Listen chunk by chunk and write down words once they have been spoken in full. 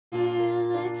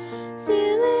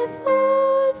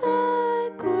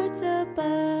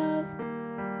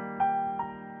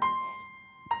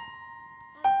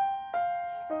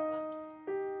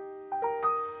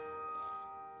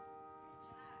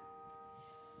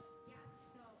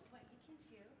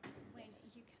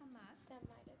come up. That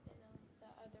might have been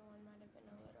the other one might have been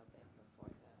a little bit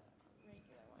before the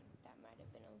regular one. That might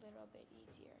have been a little bit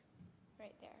easier,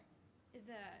 right there.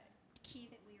 The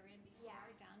key that we were in before, Yeah.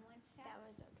 down one step? That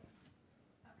was okay.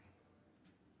 Okay.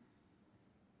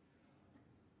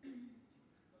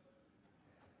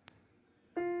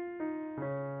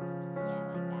 Yeah,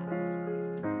 like that.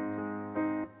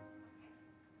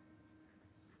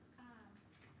 Okay.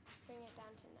 Bring it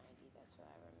down to 90. That's what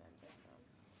I remember from.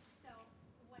 So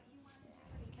what you want to do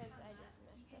when you Because come I up, just you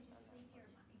messed can up just on that leave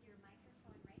one. your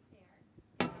microphone right there.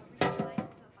 I'll rewind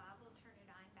so Bob will turn it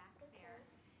on back there.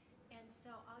 And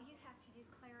so all you have to do,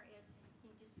 Claire, is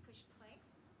you just push play.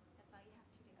 That's all you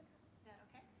have to do. Is that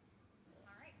okay?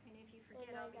 All right. And if you forget,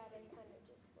 And I I'll be got it sitting. kind of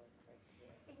just work right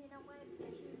here. And you know what?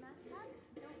 If you mess up,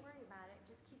 don't worry about it.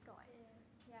 Just keep going.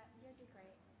 Yeah. Yeah, you'll do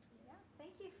great. Yeah.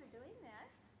 Thank you for doing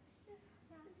this. Yeah,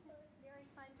 it's very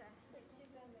fun to. It's too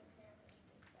bad my parents are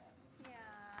sick though.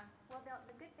 Yeah. Well,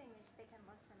 the good thing is they can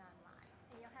listen online,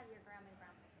 and you'll have your grandma and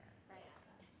grandpa here, right?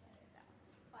 So,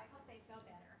 well, I hope they feel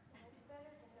better. It's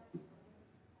better to have.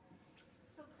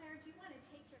 So, Claire, do you want to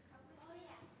take your coat with you? Oh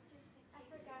yeah. Just in I case.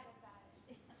 forgot about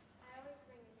it. I always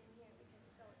bring it in here because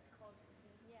it's always cold for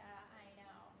me. Yeah, I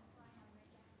know. That's why I have my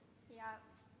jacket. Yeah.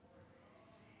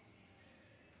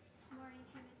 Morning,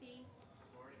 Timothy.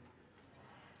 Morning.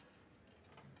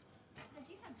 So, do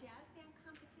you have jazz band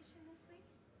competition this week?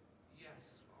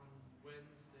 Yes, on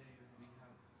Wednesday we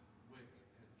have Wick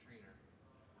and Trainer.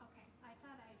 Okay, I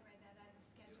thought I'd read that on the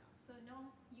schedule. So,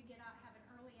 no, you get out, have an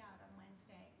early out on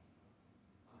Wednesday,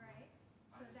 right?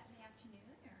 So, is that in the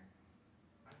afternoon or?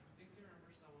 I think I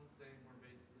remember someone saying we're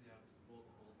basically out of school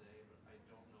the whole day, but I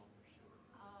don't know for sure.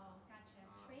 Oh, gotcha.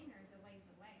 Trainer's a ways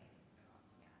away.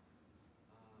 Yeah. Yeah.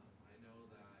 I know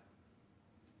that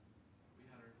we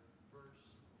had our first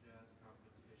jazz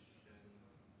competition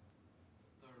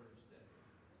Thursday.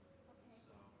 Okay.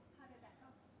 So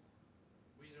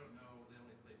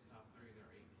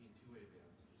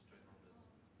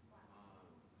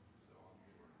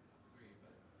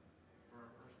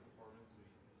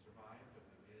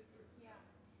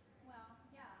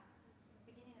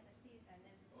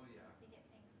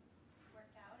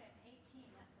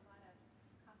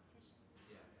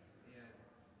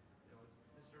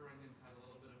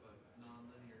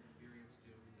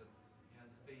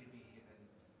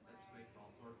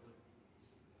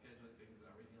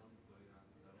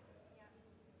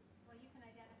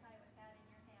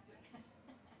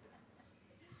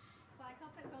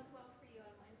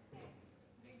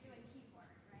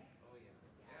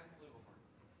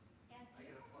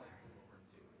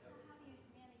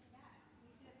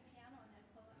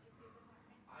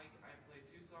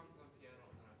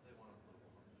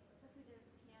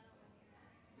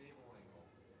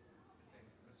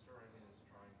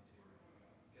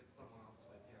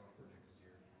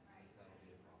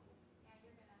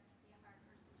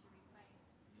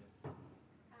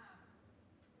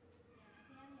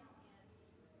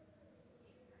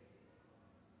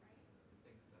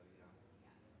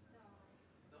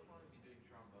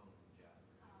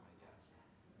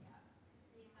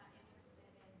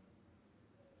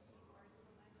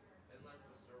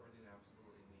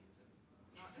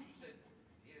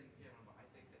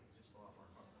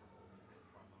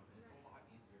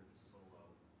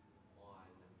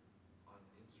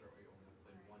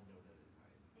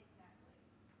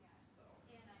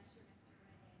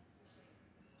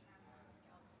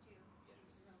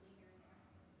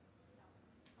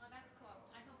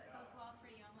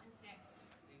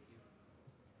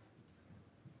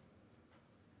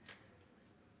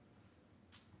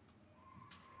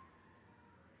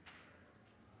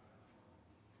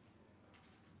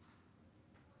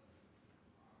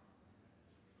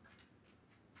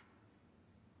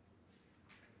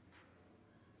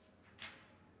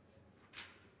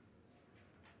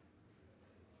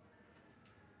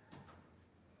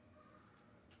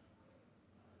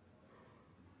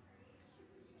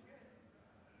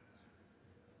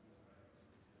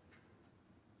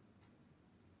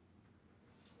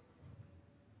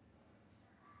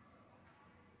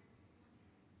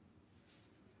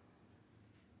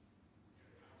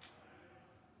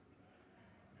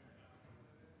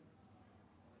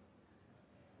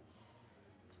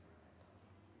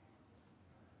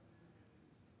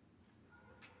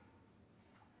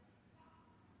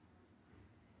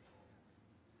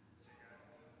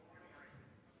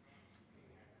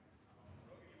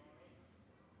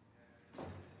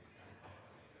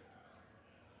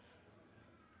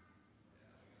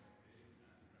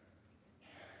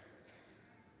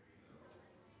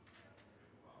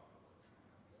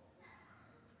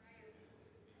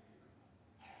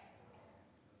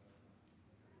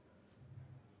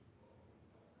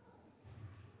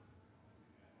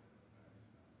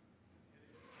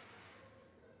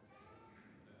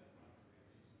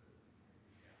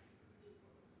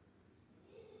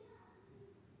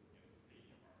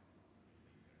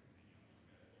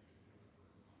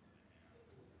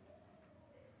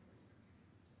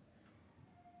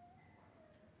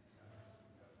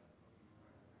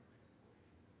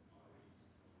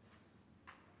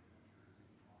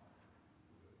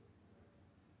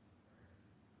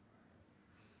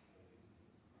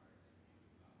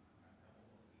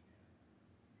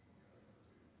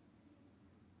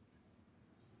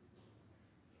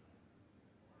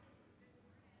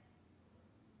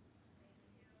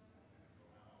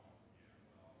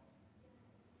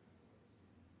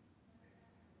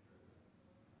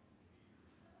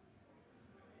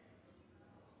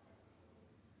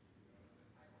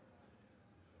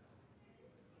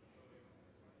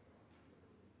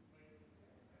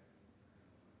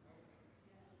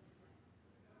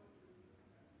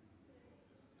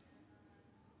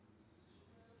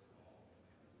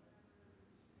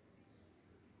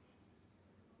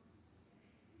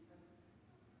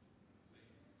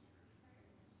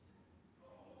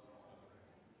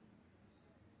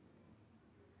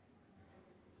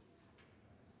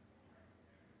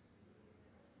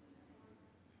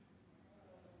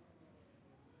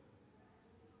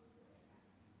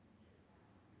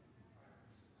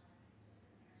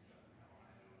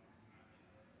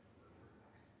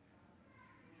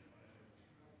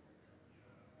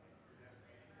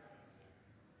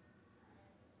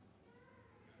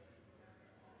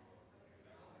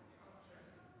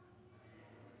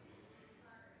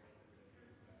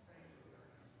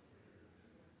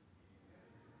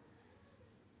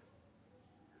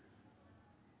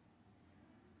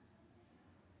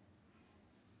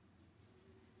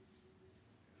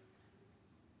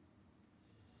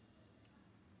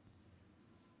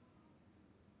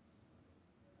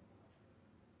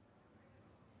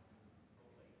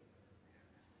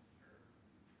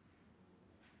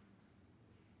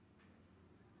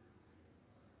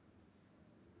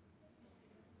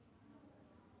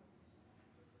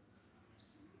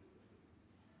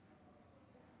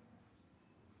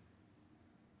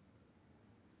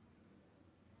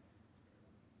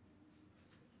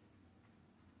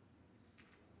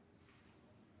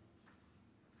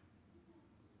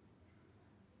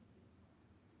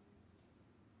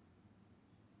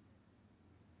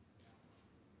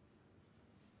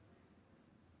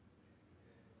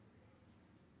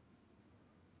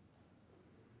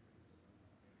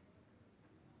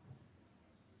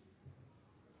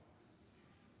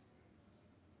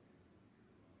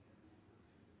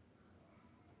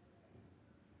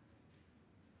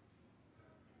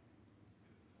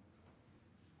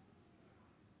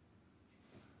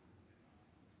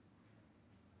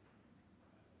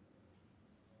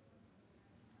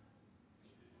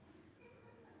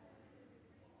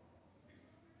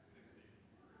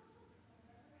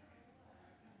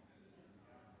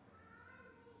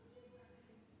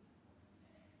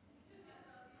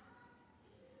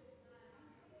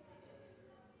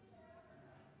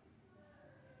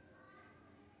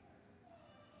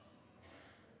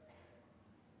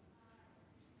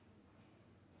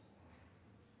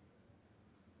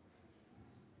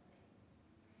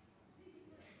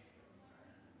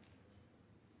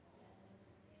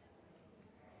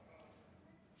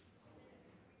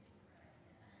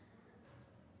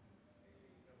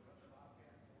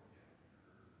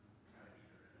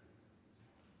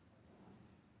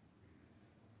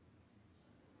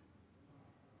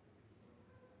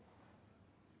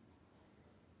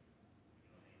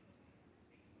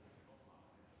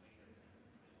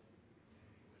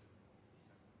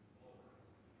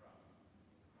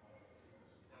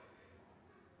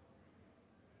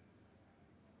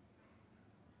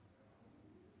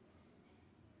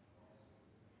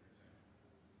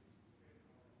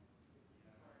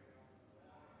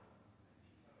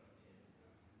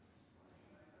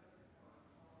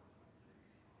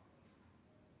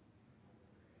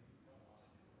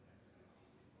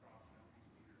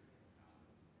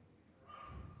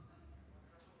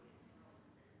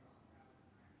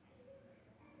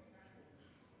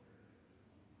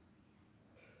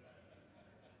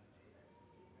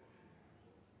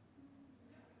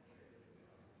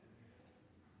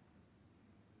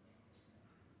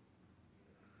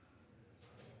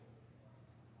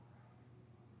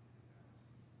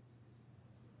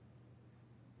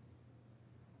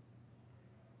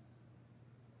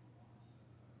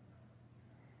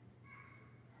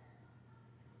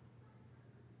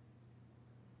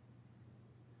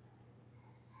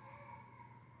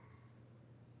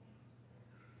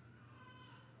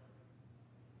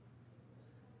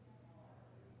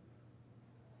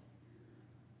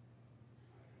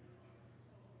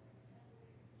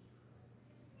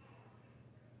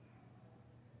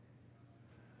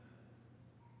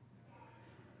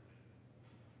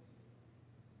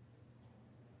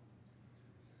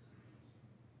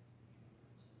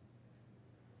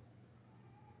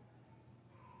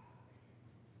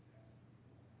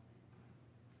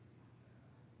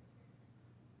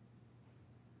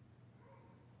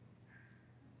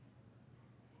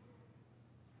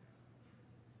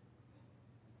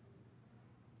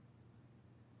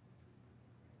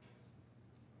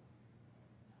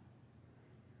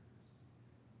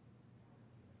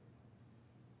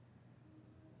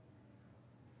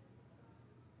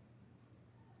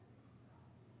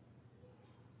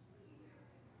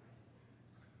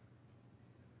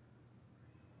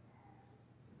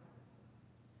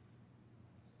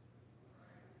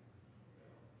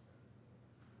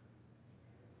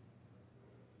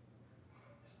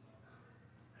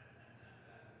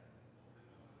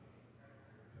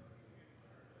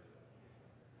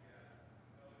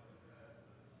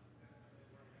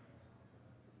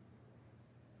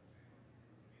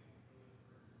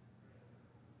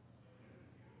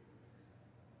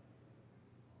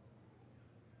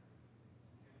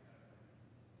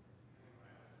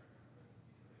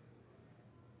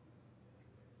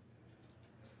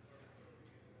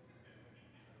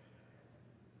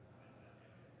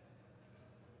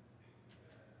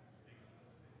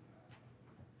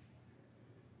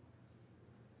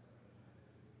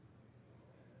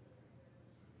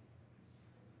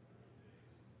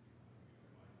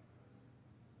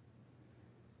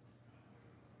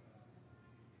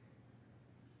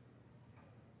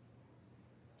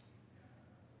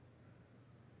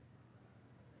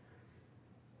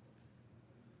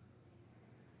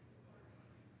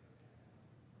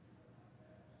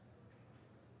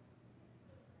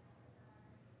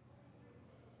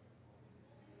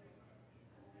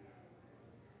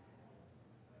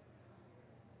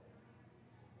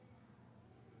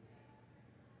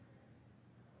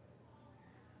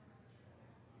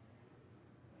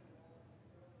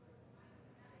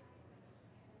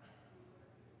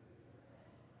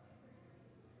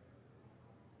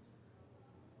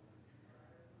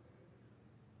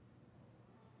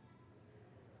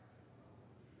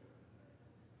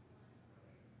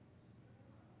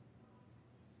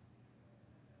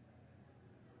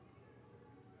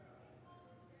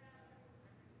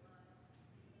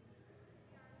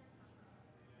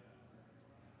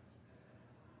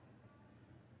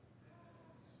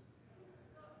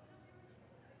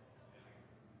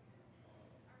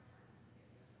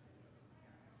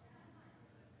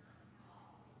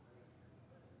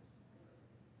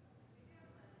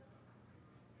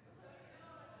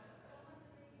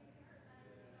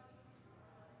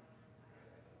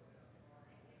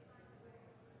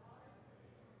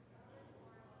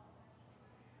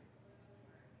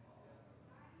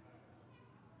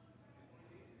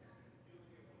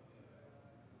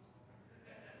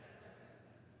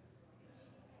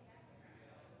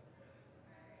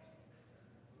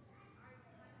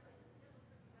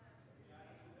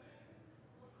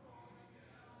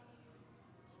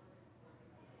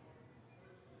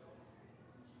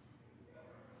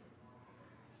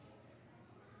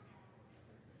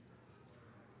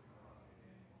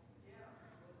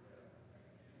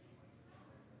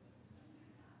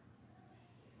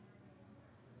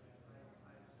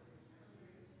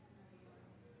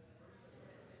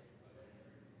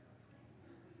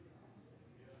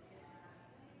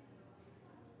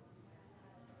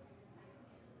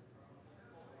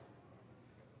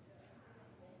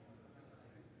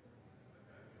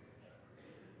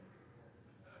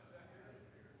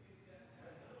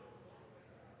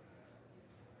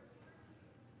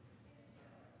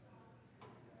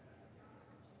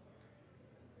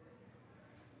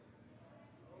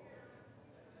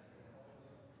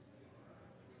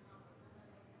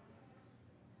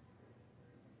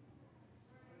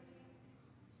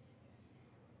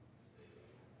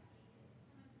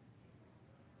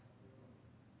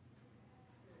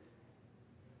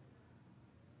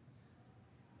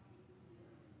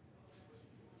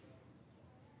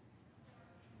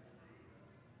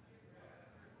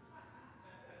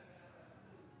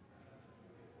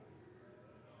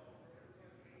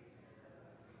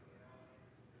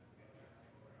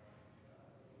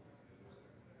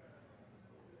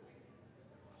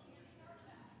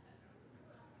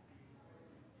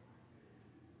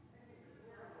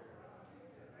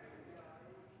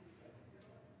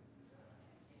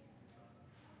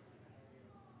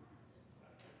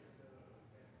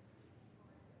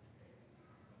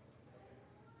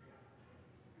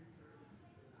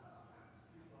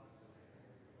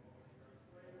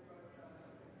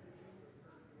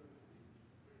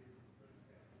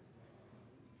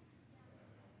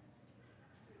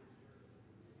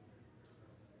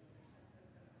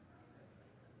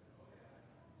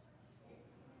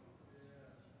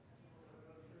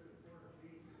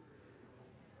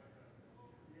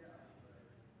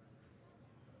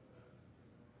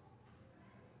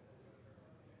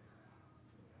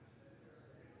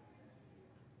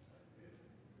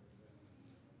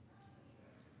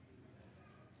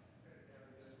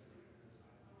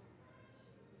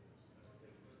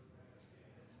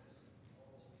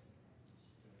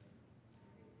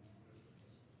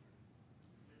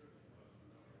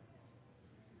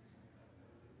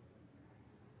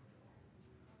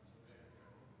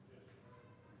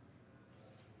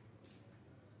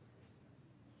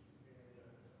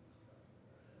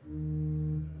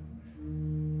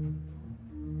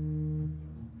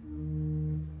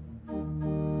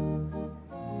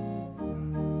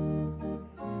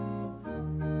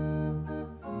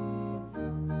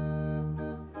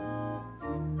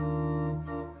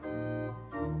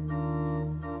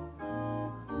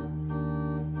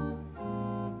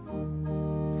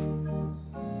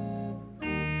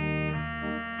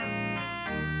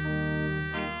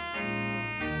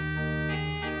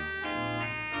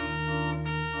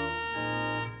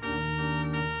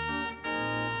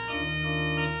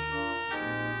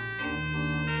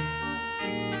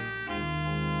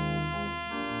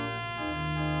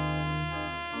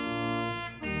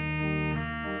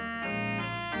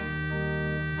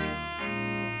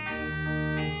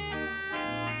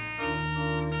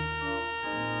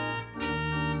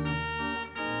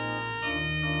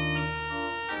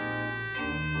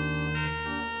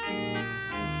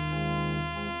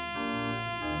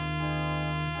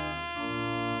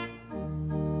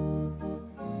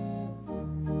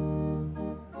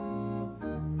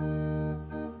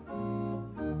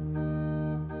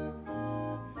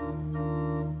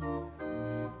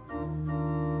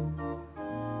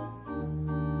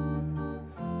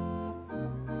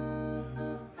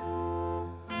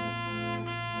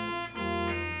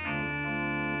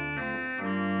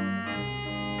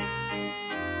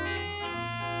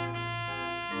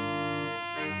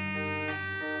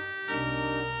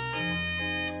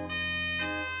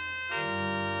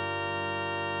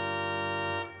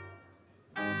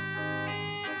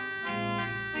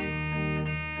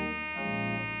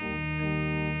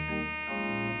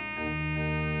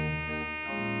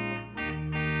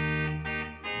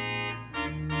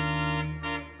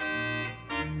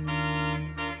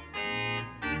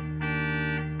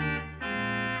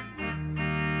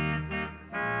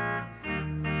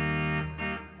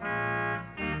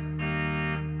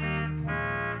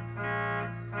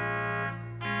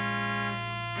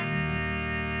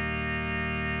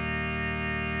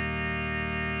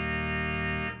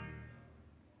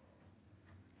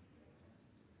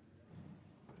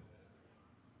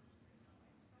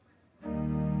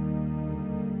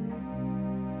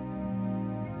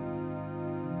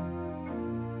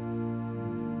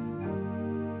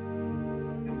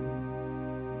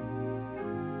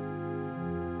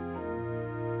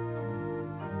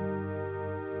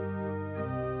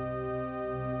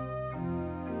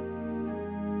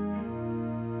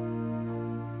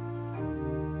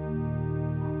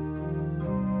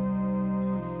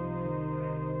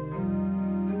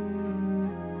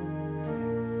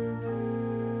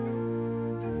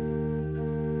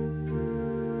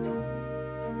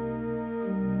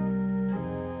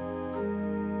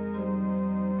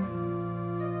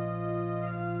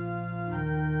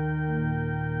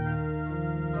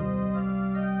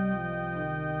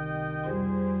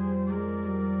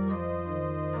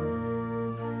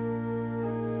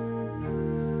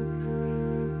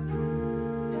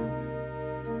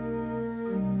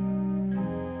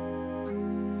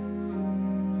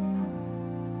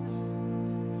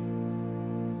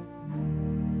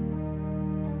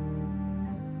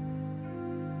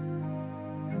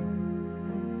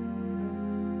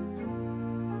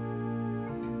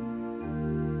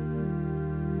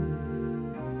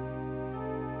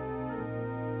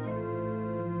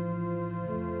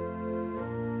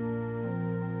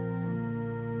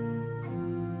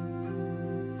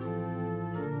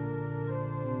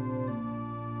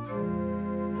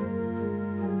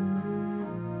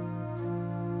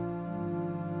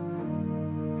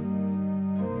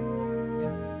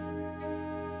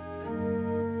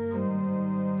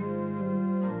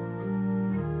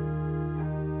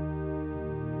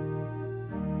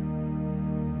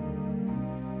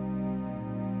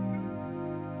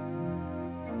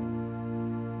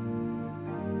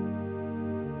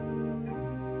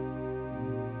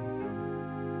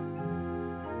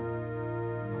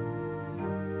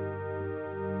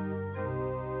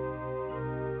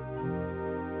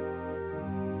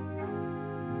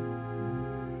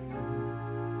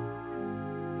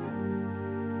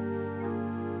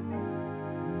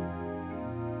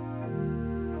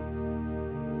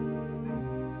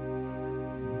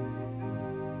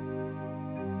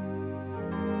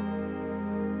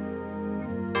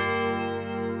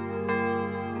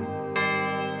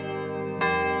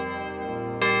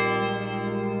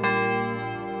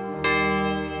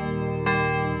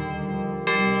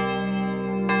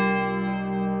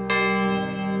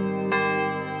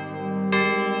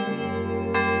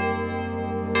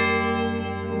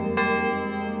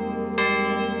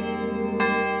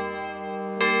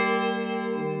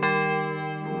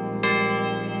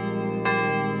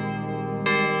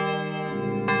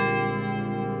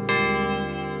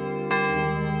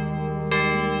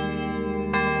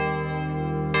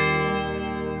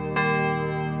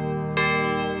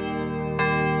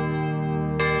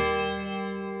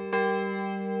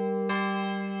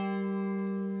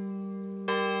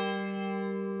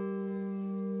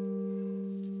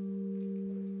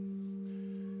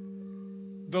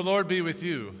The Lord be with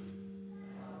you.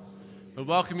 We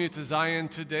welcome you to Zion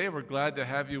today. We're glad to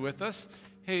have you with us.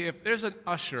 Hey, if there's an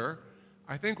usher,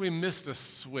 I think we missed a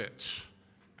switch,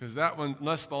 because that one,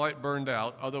 unless the light burned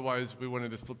out, otherwise we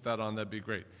wanted to flip that on, that'd be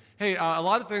great. Hey, a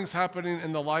lot of things happening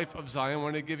in the life of Zion. I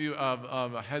want to give you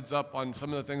a heads up on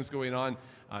some of the things going on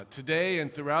today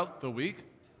and throughout the week.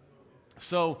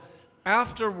 So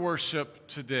after worship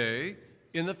today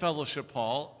in the fellowship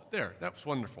hall, that was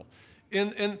wonderful.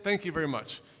 Thank you very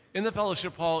much. In the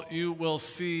fellowship hall, you will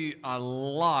see a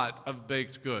lot of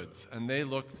baked goods, and they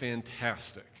look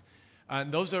fantastic. And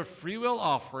those are free will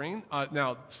offering.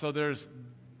 So there's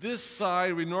this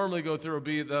side we normally go through will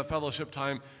be the fellowship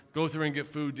time, go through and get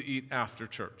food to eat after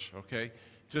church, okay?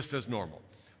 Just as normal.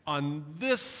 On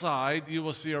this side, you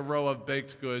will see a row of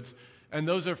baked goods, and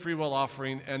those are free will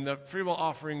offering, and the free will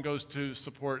offering goes to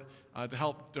support, to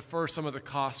help defer some of the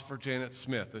costs for Janet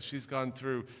Smith, as she's gone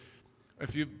through.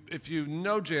 If you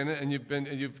know Janet and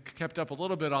you've kept up a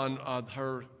little bit on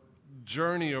her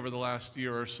journey over the last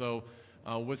year or so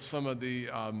with some of the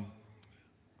I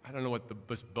don't know what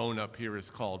this bone up here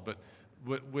is called, but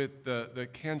with the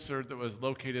cancer that was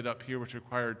located up here, which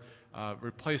required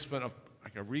replacement of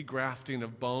like a regrafting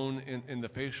of bone in the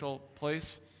facial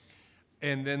place,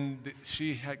 and then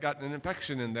she had gotten an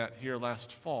infection in that here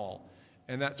last fall,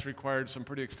 and that's required some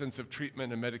pretty extensive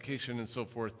treatment and medication and so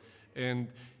forth. And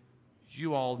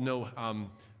you all know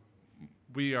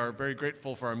we are very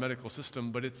grateful for our medical system,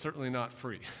 but it's certainly not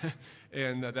free.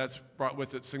 And that's brought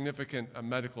with it significant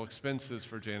medical expenses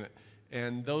for Janet.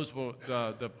 And those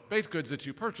the baked goods that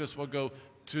you purchase will go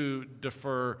to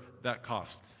defer that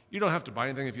cost. You don't have to buy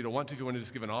anything if you don't want to. If you want to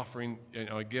just give an offering,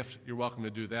 a gift, you're welcome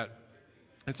to do that.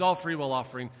 It's all free will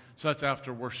offering, so that's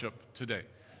after worship today.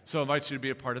 So I invite you to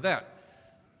be a part of that.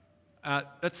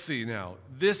 Let's see now.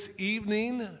 This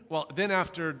evening, then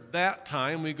after that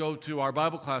time, we go to our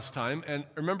Bible class time. And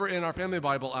remember, in our Family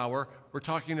Bible Hour, we're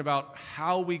talking about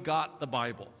how we got the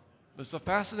Bible. It's a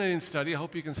fascinating study. I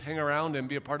hope you can hang around and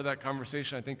be a part of that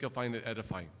conversation. I think you'll find it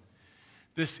edifying.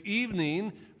 This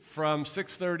evening, from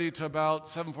 6:30 to about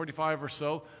 7:45 or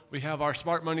so, we have our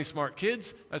Smart Money, Smart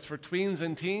Kids. That's for tweens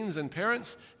and teens and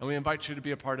parents. And we invite you to be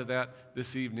a part of that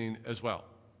this evening as well.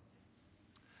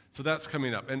 So that's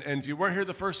coming up. And if you weren't here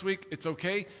the first week, it's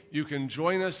okay. You can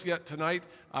join us yet tonight.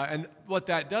 And what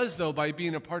that does, though, by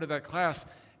being a part of that class,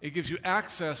 it gives you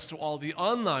access to all the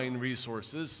online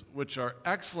resources, which are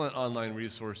excellent online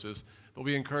resources. But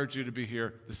we encourage you to be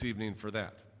here this evening for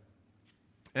that.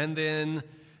 And then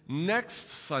next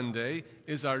Sunday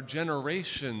is our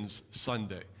Generations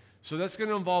Sunday. So that's going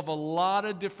to involve a lot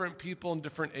of different people in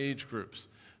different age groups.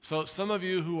 So some of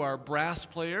you who are brass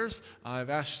players,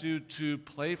 I've asked you to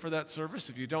play for that service.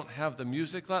 If you don't have the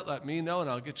music, let me know, and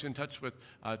I'll get you in touch with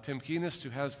Tim Keenest,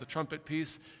 who has the trumpet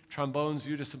piece. Trombones,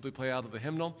 you just simply play out of the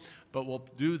hymnal. But we'll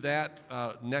do that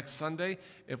next Sunday.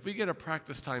 If we get a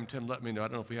practice time, Tim, let me know. I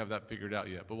don't know if we have that figured out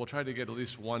yet, but we'll try to get at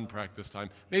least one practice time.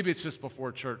 Maybe it's just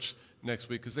before church next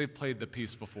week, because they've played the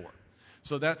piece before.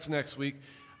 So that's next week.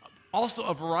 Also,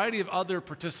 a variety of other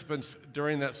participants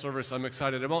during that service. I'm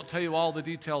excited. I won't tell you all the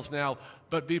details now,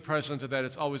 but be present to that.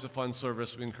 It's always a fun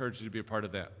service. We encourage you to be a part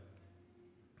of that.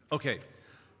 Okay,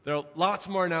 there are lots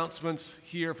more announcements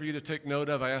here for you to take note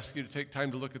of. I ask you to take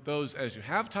time to look at those as you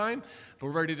have time, but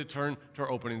we're ready to turn to our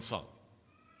opening song.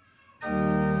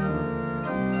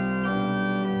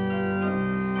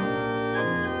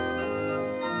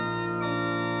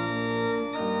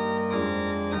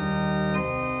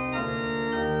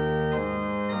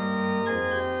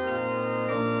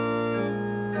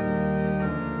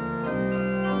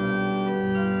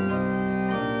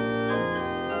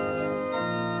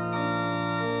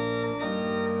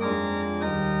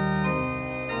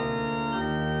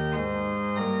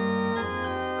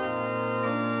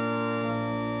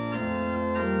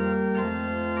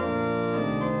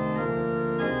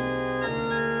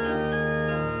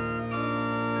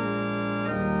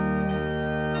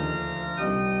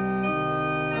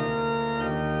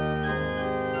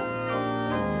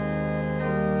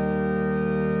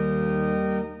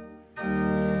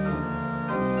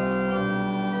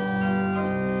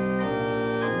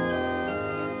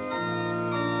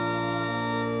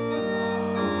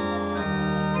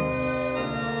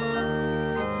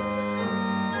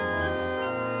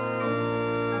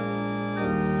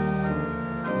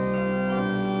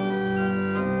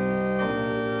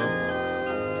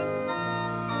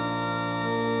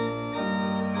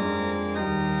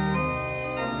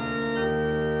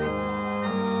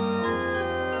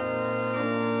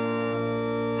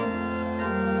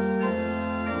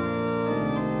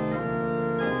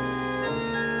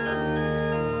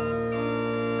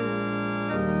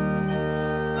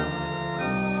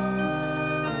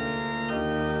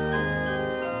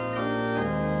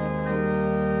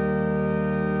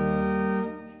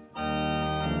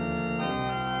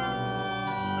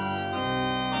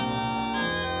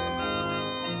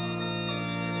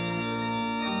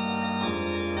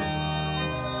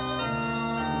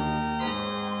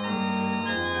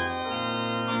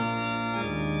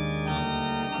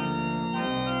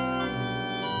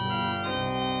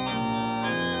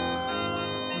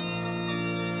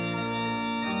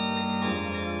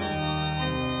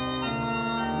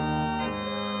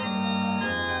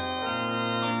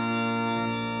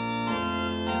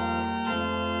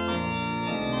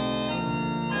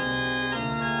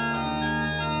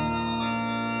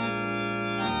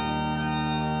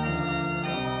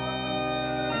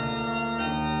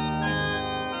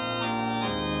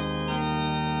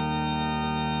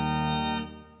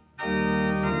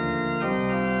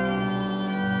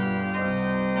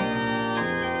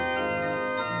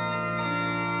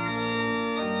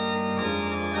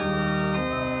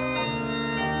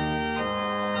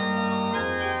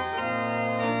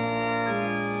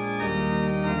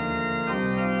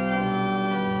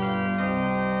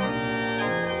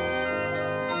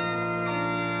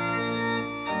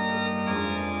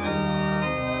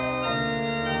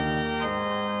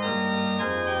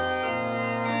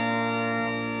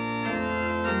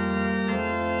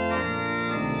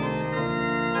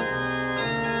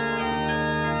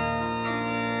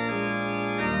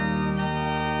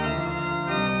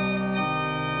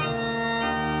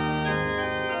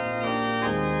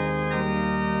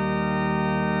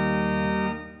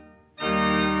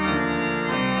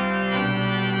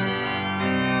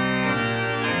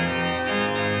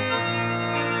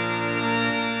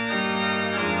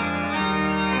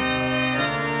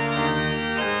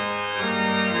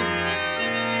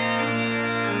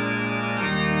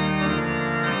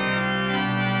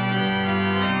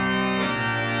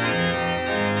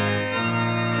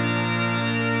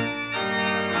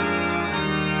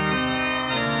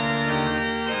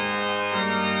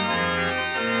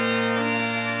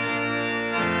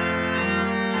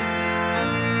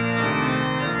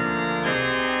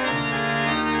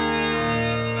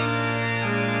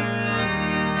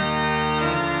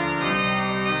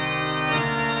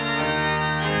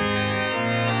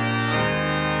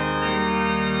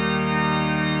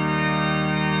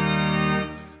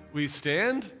 We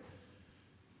stand.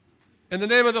 In the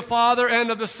name of the Father,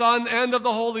 and of the Son, and of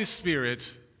the Holy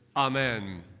Spirit.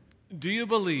 Amen. Do you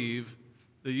believe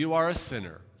that you are a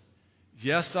sinner?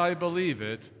 Yes, I believe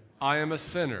it. I am a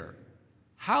sinner.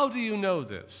 How do you know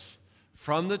this?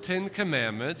 From the 10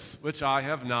 Commandments, which I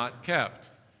have not kept.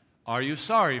 Are you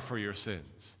sorry for your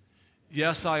sins?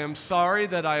 Yes, I am sorry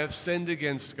that I have sinned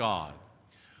against God.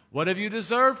 What have you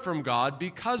deserved from God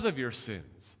because of your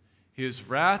sins? His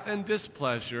wrath and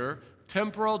displeasure,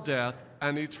 temporal death,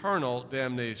 and eternal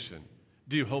damnation.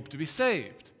 Do you hope to be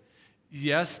saved?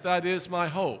 Yes, that is my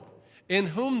hope. In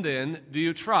whom then do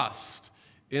you trust?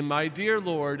 In my dear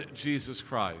Lord Jesus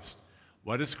Christ.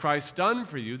 What has Christ done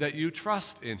for you that you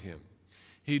trust in him?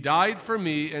 He died for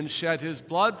me and shed his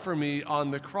blood for me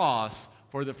on the cross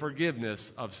for the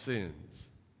forgiveness of sins.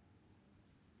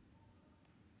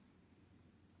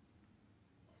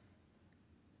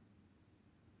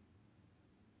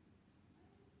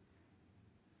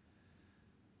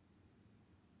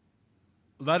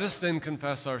 Let us then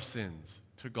confess our sins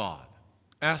to God,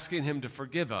 asking him to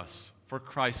forgive us for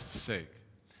Christ's sake.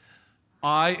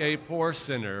 I, a poor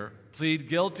sinner, plead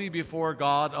guilty before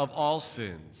God of all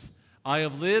sins. I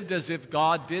have lived as if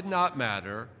God did not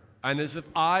matter, and as if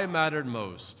I mattered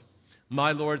most.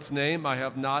 My Lord's name I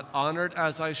have not honored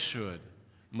as I should.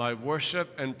 My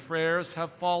worship and prayers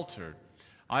have faltered.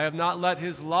 I have not let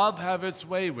his love have its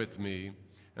way with me,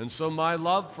 and so my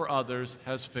love for others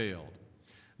has failed.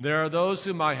 There are those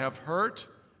whom I have hurt,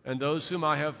 and those whom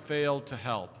I have failed to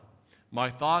help.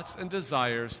 My thoughts and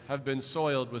desires have been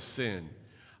soiled with sin.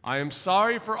 I am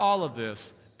sorry for all of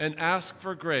this and ask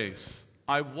for grace.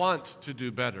 I want to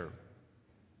do better.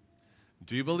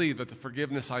 Do you believe that the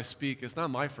forgiveness I speak is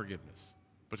not my forgiveness,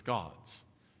 but God's?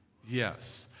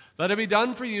 Yes. Let it be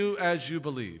done for you as you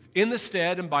believe. In the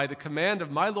stead and by the command of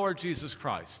my Lord Jesus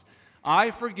Christ, I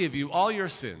forgive you all your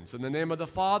sins in the name of the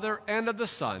Father and of the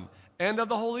Son and of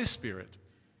the Holy Spirit.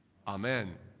 Amen.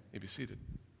 You may be seated.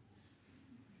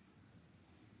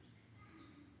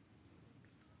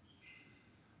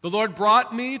 The Lord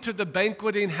brought me to the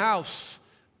banqueting house,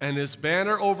 and his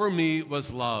banner over me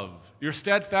was love. Your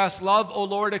steadfast love, O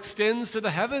Lord, extends to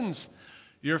the heavens,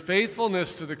 your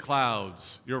faithfulness to the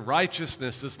clouds. Your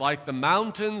righteousness is like the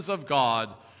mountains of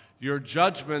God. Your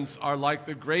judgments are like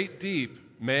the great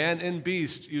deep. Man and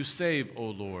beast you save, O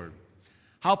Lord.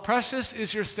 How precious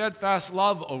is your steadfast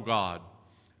love, O God.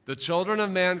 The children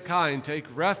of mankind take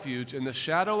refuge in the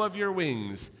shadow of your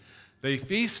wings. They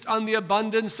feast on the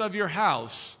abundance of your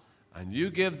house, and you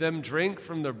give them drink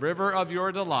from the river of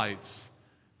your delights.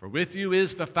 For with you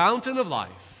is the fountain of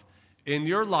life. In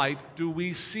your light do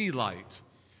we see light.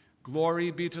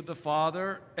 Glory be to the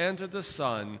Father, and to the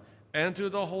Son, and to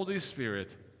the Holy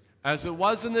Spirit, as it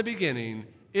was in the beginning,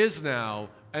 is now,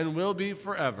 and will be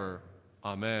forever.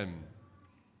 Amen.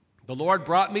 The Lord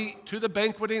brought me to the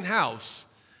banqueting house,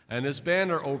 and his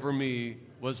banner over me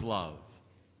was love.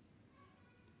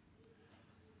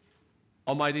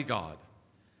 Almighty God,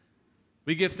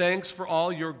 we give thanks for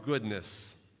all your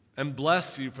goodness and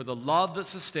bless you for the love that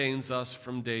sustains us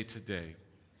from day to day.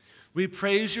 We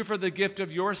praise you for the gift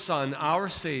of your Son, our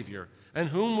Savior, in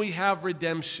whom we have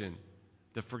redemption,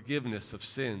 the forgiveness of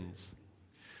sins.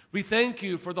 We thank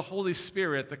you for the Holy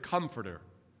Spirit, the Comforter,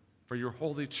 for your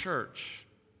holy church,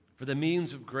 for the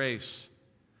means of grace,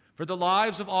 for the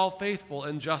lives of all faithful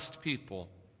and just people,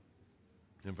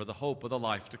 and for the hope of the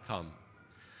life to come.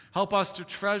 Help us to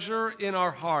treasure in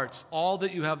our hearts all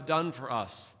that you have done for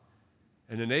us,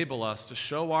 and enable us to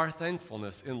show our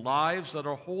thankfulness in lives that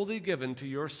are wholly given to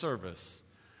your service.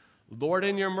 Lord,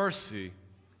 in your mercy,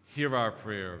 hear our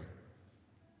prayer.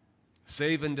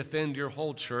 Save and defend your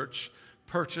whole church,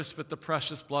 purchased with the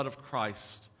precious blood of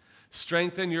Christ.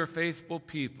 Strengthen your faithful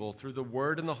people through the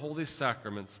word and the holy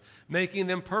sacraments, making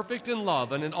them perfect in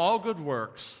love and in all good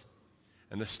works,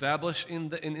 and establish in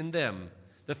them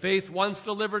the faith once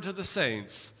delivered to the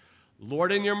saints.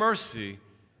 Lord, in your mercy,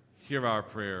 hear our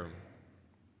prayer.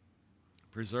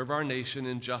 Preserve our nation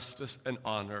in justice and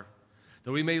honor,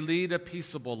 that we may lead a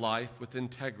peaceable life with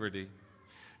integrity.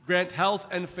 Grant health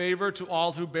and favor to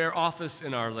all who bear office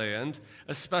in our land,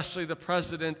 especially the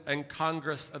President and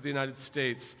Congress of the United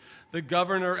States, the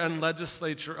Governor and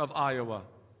Legislature of Iowa,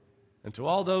 and to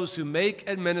all those who make,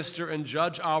 administer, and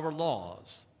judge our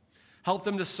laws. Help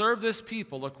them to serve this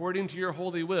people according to your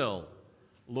holy will.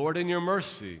 Lord, in your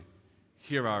mercy,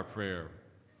 hear our prayer.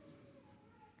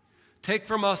 Take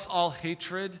from us all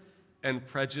hatred and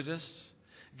prejudice.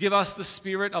 Give us the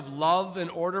spirit of love and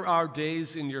order our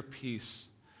days in your peace.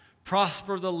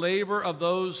 Prosper the labor of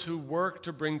those who work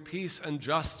to bring peace and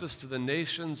justice to the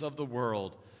nations of the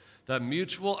world. that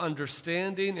mutual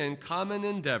understanding and common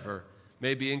endeavor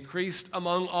may be increased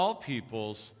among all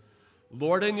peoples.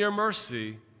 Lord, in your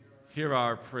mercy, hear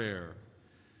our prayer.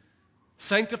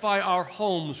 Sanctify our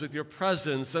homes with your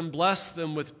presence and bless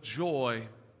them with joy.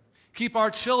 Keep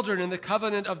our children in the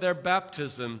covenant of their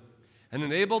baptism and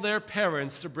enable their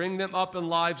parents to bring them up in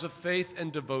lives of faith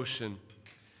and devotion.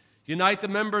 Unite the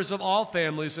members of all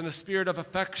families in a spirit of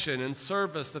affection and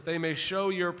service that they may show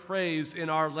your praise in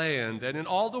our land and in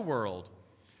all the world.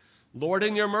 Lord,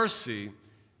 in your mercy,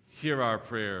 hear our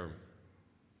prayer.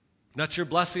 Let your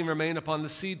blessing remain upon the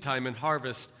seed time and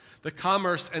harvest, the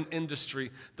commerce and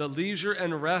industry, the leisure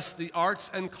and rest, the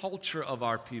arts and culture of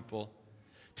our people.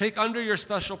 Take under your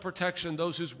special protection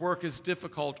those whose work is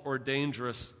difficult or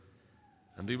dangerous,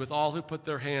 and be with all who put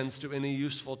their hands to any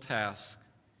useful task.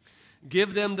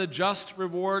 Give them the just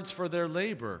rewards for their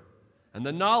labor and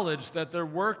the knowledge that their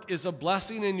work is a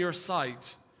blessing in your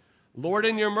sight. Lord,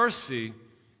 in your mercy,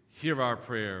 hear our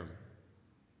prayer.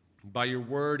 By your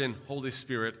word and Holy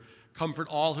Spirit, comfort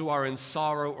all who are in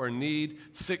sorrow or need,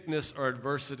 sickness or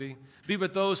adversity. Be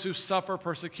with those who suffer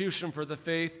persecution for the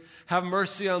faith. Have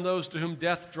mercy on those to whom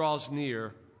death draws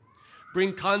near.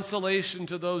 Bring consolation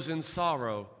to those in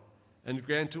sorrow, and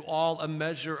grant to all a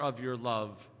measure of your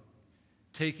love,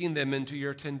 taking them into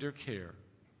your tender care.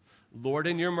 Lord,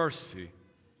 in your mercy,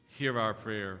 hear our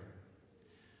prayer.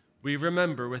 We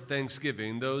remember with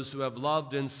thanksgiving those who have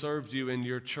loved and served you in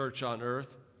your church on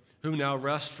earth, who now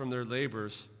rest from their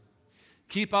labors.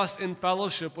 Keep us in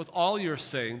fellowship with all your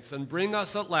saints and bring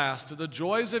us at last to the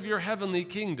joys of your heavenly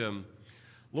kingdom.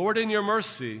 Lord, in your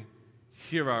mercy,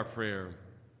 hear our prayer.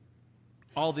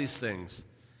 All these things,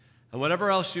 and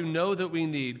whatever else you know that we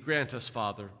need, grant us,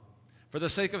 Father, for the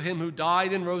sake of him who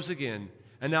died and rose again,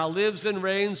 and now lives and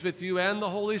reigns with you and the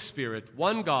Holy Spirit,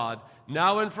 one God,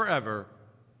 now and forever.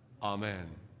 Amen.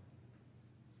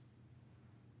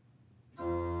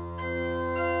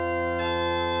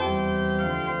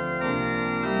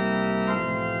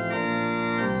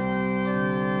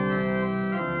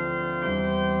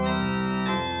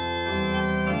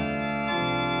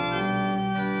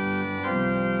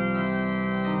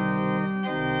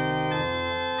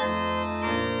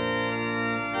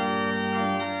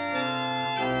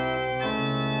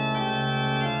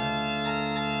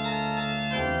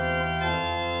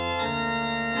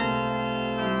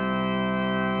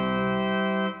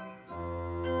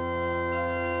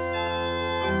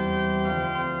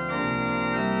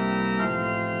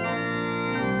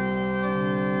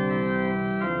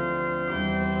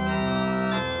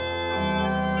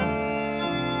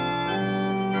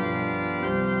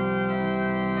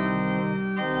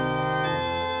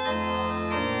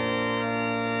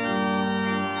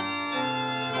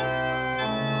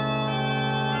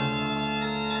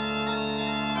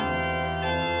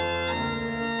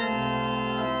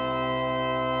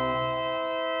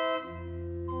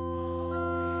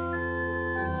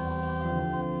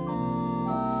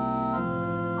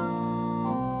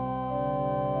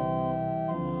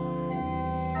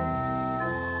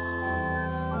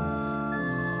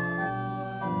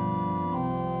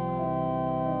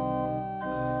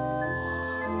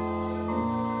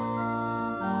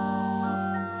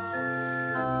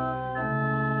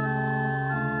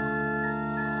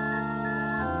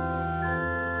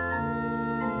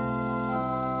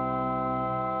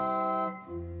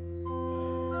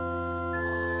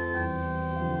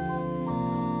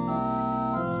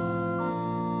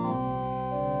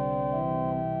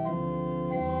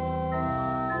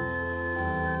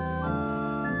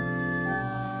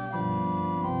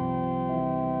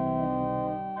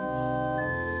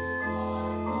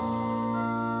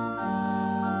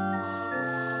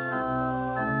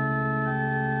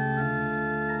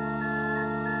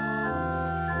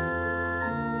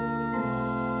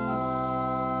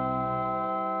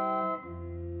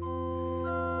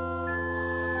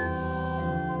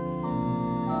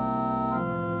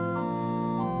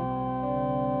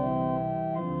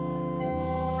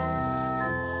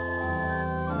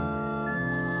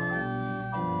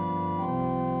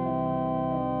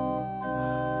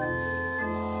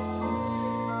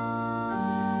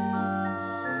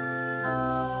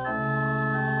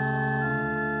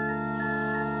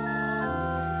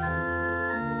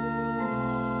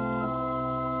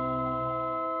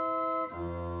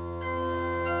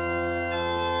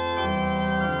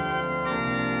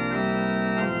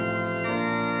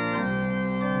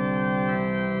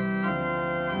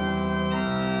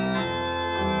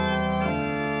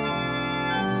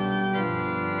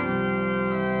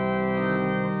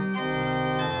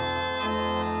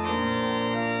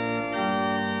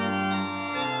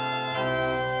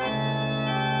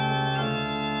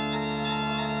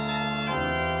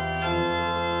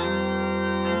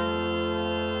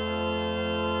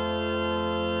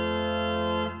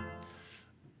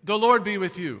 The Lord be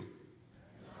with you.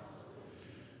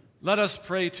 Let us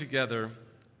pray together.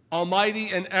 Almighty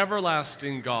and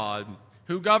everlasting God,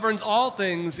 who governs all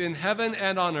things in heaven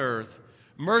and on earth,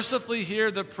 mercifully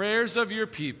hear the prayers of your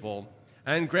people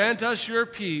and grant us your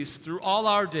peace through all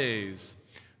our days.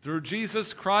 Through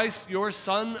Jesus Christ, your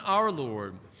Son, our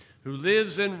Lord, who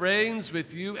lives and reigns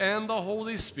with you and the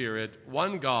Holy Spirit,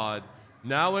 one God,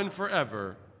 now and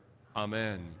forever.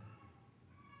 Amen.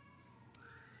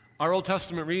 Our Old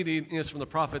Testament reading is from the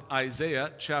prophet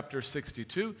Isaiah, chapter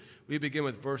 62. We begin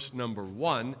with verse number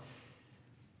 1.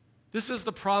 This is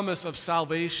the promise of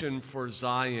salvation for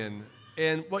Zion.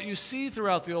 And what you see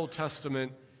throughout the Old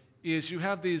Testament is you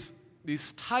have these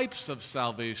types of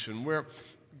salvation where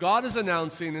God is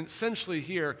announcing essentially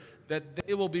here that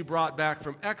they will be brought back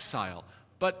from exile.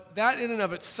 But that in and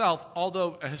of itself,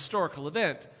 although a historical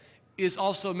event, is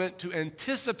also meant to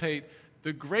anticipate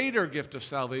the greater gift of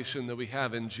salvation that we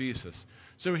have in Jesus.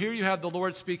 So here you have the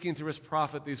Lord speaking through his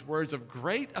prophet these words of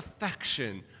great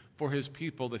affection for his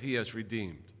people that he has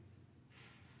redeemed.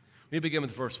 We begin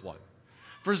with verse 1.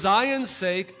 For Zion's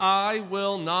sake, I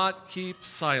will not keep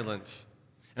silent,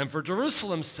 and for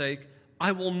Jerusalem's sake,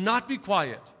 I will not be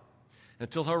quiet,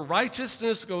 until her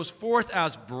righteousness goes forth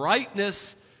as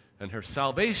brightness, and her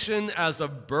salvation as a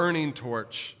burning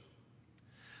torch.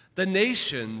 The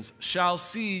nations shall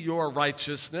see your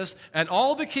righteousness, and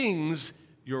all the kings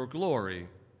your glory.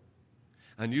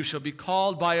 And you shall be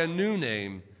called by a new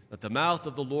name that the mouth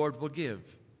of the Lord will give.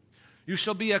 You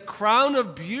shall be a crown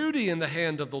of beauty in the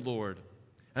hand of the Lord,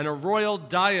 and a royal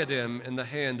diadem in the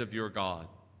hand of your God.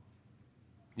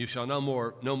 You shall no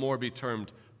more be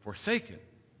termed forsaken,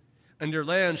 and your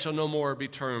land shall no more be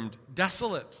termed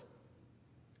desolate.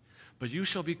 But you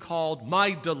shall be called,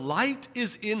 my delight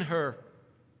is in her,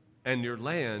 and your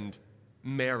land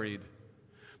married.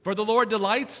 For the Lord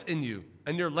delights in you,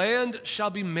 and your land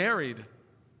shall be married.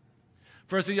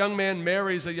 For as a young man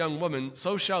marries a young woman,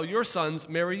 so shall your sons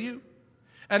marry you.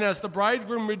 And as the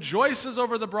bridegroom rejoices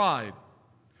over the bride,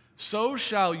 so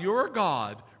shall your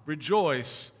God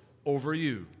rejoice over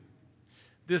you.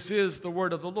 This is the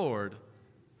word of the Lord.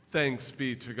 Thanks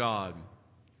be to God.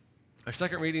 Our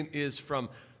second reading is from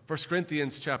 1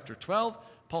 Corinthians chapter 12.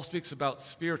 Paul speaks about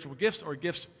spiritual gifts or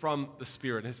gifts from the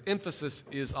Spirit. His emphasis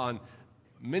is on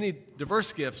many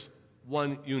diverse gifts,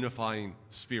 one unifying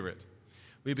Spirit.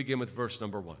 We begin with verse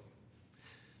number 1.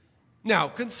 Now,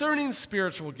 concerning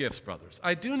spiritual gifts, brothers,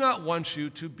 I do not want you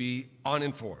to be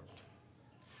uninformed.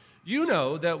 You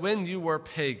know that when you were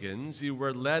pagans, you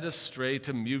were led astray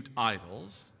to mute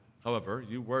idols. However,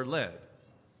 you were led.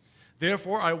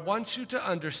 Therefore, I want you to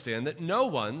understand that no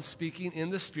one speaking in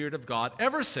the Spirit of God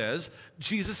ever says,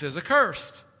 Jesus is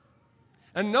accursed.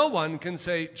 And no one can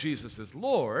say, Jesus is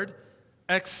Lord,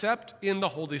 except in the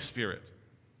Holy Spirit.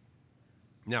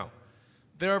 Now,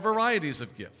 there are varieties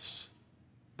of gifts,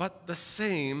 but the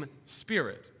same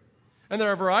Spirit. And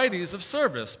there are varieties of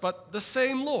service, but the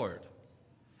same Lord.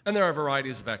 And there are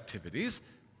varieties of activities,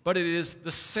 but it is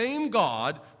the same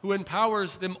God who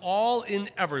empowers them all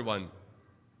in everyone.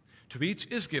 To each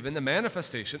is given the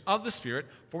manifestation of the Spirit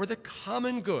for the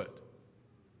common good.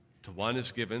 To one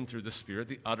is given through the Spirit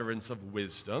the utterance of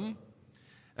wisdom,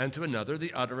 and to another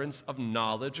the utterance of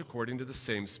knowledge according to the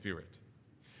same Spirit.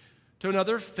 To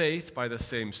another faith by the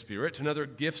same Spirit, to another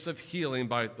gifts of healing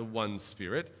by the one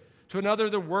Spirit, to another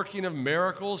the working of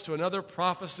miracles, to another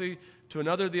prophecy, to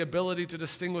another the ability to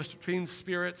distinguish between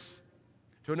spirits,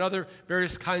 to another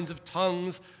various kinds of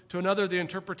tongues, to another the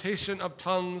interpretation of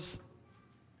tongues.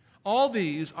 All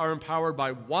these are empowered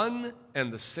by one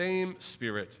and the same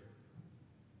Spirit,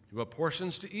 who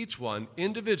apportions to each one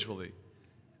individually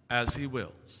as he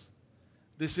wills.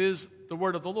 This is the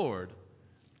word of the Lord.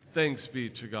 Thanks be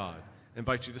to God. I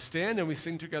invite you to stand and we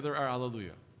sing together our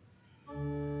Alleluia.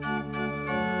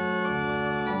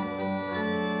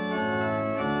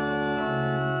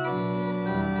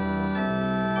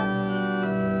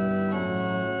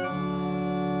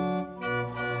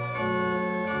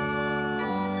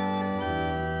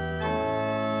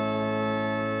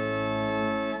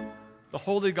 The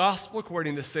Holy Gospel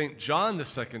according to St. John, the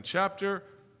 2nd chapter.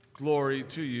 Glory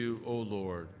to you, O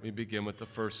Lord. We begin with the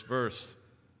first verse.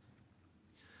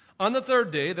 On the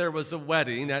 3rd day, there was a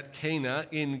wedding at Cana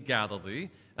in Galilee,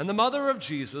 and the mother of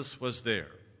Jesus was there.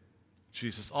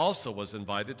 Jesus also was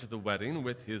invited to the wedding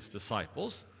with his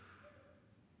disciples.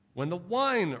 When the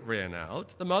wine ran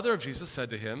out, the mother of Jesus said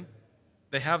to him,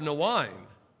 "They have no wine."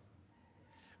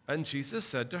 And Jesus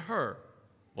said to her,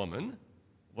 "Woman,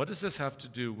 what does this have to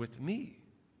do with me?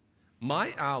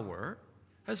 My hour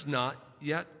has not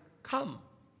yet come."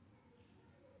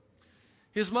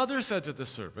 His mother said to the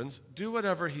servants, "Do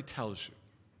whatever he tells you."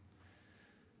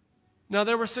 Now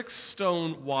there were 6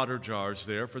 stone water jars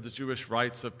there for the Jewish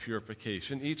rites of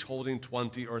purification, each holding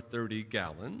 20 or 30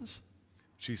 gallons.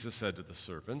 Jesus said to the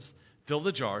servants, "Fill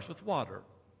the jars with water."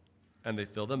 And they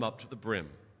filled them up to the brim.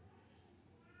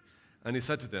 And he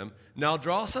said to them, "Now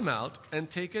draw some out and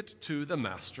take it to the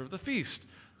master of the feast."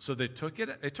 So they took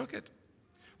it.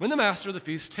 When the master of the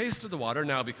feast tasted the water,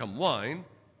 now become wine,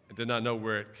 and did not know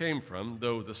where it came from,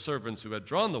 though the servants who had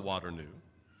drawn the water knew,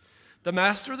 the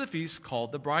master of the feast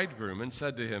called the bridegroom and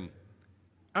said to him,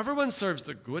 "Everyone serves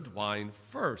the good wine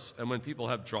first, and when people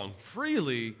have drunk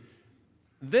freely,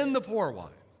 then the poor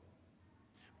wine.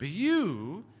 But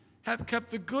you have kept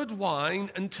the good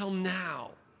wine until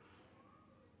now."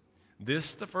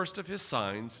 This, the first of his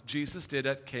signs, Jesus did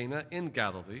at Cana in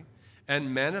Galilee,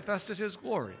 and manifested his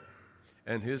glory,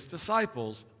 and his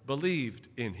disciples believed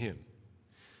in him.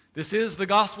 This is the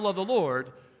gospel of the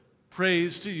Lord.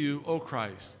 Praise to you, O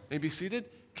Christ. May be seated.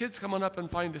 Kids, come on up and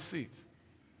find a seat.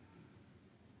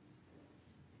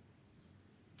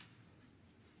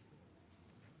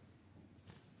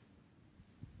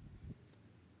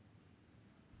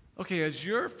 Okay, as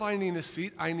you're finding a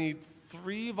seat, I need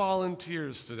 3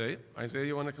 volunteers today. Isaiah,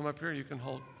 you want to come up here? You can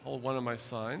hold one of my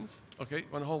signs. Okay, you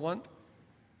want to hold one?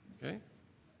 Okay.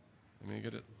 Let me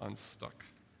get it unstuck.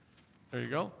 There you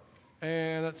go.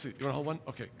 And let's see. You want to hold one?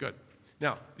 Okay, good.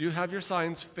 Now, you have your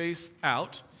signs face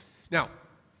out. Now,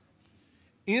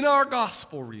 in our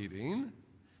gospel reading,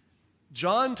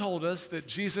 John told us that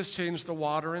Jesus changed the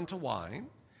water into wine,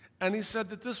 and he said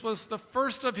that this was the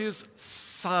first of his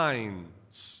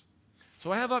signs.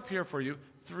 So I have up here for you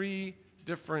 3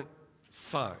 different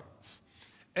signs.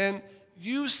 And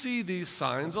you see these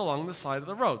signs along the side of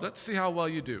the road. Let's see how well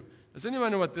you do. Does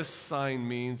anyone know what this sign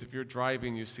means? If you're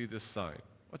driving, you see this sign.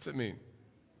 What's it mean?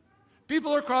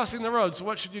 People are crossing the road, so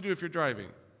what should you do if you're driving?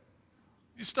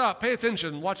 You stop, pay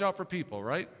attention, watch out for people,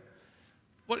 right?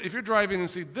 What if you're driving and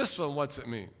see this one, what's it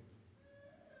mean?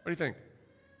 What do you think?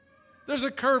 There's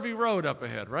a curvy road up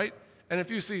ahead, right? And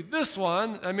if you see this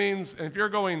one, that means, and if you're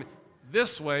going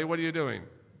this way, what are you doing?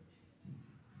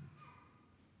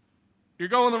 You're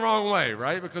going the wrong way,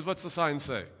 right? Because what's the sign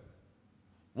say?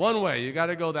 One way, you got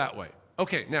to go that way.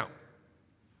 Okay, now,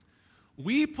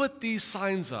 we put these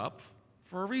signs up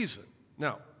for a reason.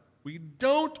 Now, we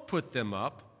don't put them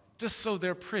up just so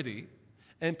they're pretty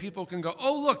and people can go,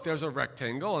 "Oh, look, there's a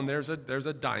rectangle and there's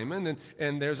a diamond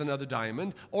and there's another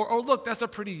diamond." Or, "Oh, look, that's a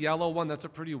pretty yellow one, that's a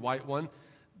pretty white one."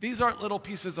 These aren't little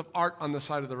pieces of art on the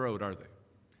side of the road, are they?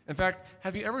 In fact,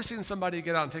 have you ever seen somebody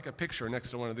get out and take a picture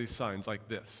next to one of these signs like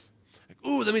this? Like,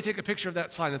 "Ooh, let me take a picture of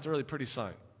that sign. That's a really pretty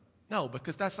sign." No,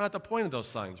 because that's not the point of those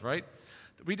signs, right?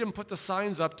 We didn't put the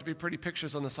signs up to be pretty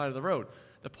pictures on the side of the road.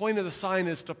 The point of the sign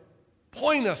is to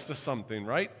point us to something,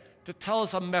 right? To tell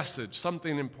us a message,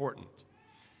 something important.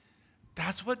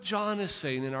 That's what John is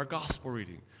saying in our gospel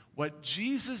reading. What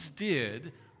Jesus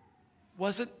did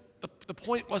wasn't, the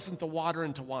point wasn't the water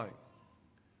into wine.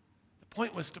 The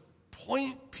point was to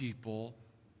point people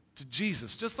to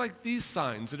Jesus, just like these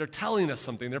signs that are telling us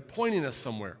something, they're pointing us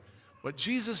somewhere. What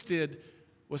Jesus did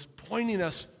was pointing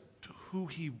us to who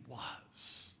he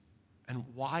was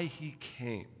and why he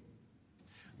came.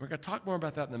 We're going to talk more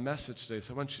about that in the message today,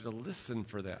 so I want you to listen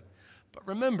for that. But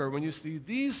remember, when you see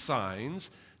these signs,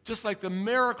 just like the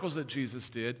miracles that Jesus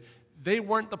did, they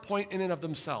weren't the point in and of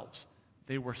themselves.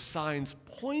 They were signs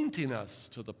pointing us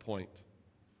to the point.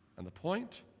 And the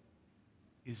point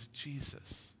is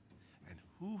Jesus and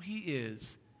who he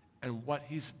is and what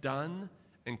he's done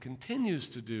and continues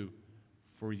to do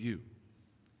for you.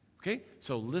 Okay?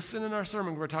 So listen in our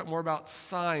sermon. We're going to talk more about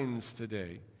signs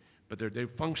today. But they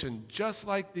function just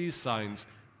like these signs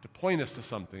to point us to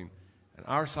something. And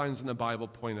our signs in the Bible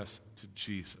point us to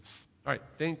Jesus. All right,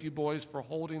 thank you, boys, for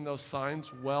holding those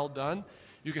signs. Well done.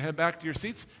 You can head back to your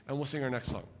seats, and we'll sing our next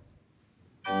song.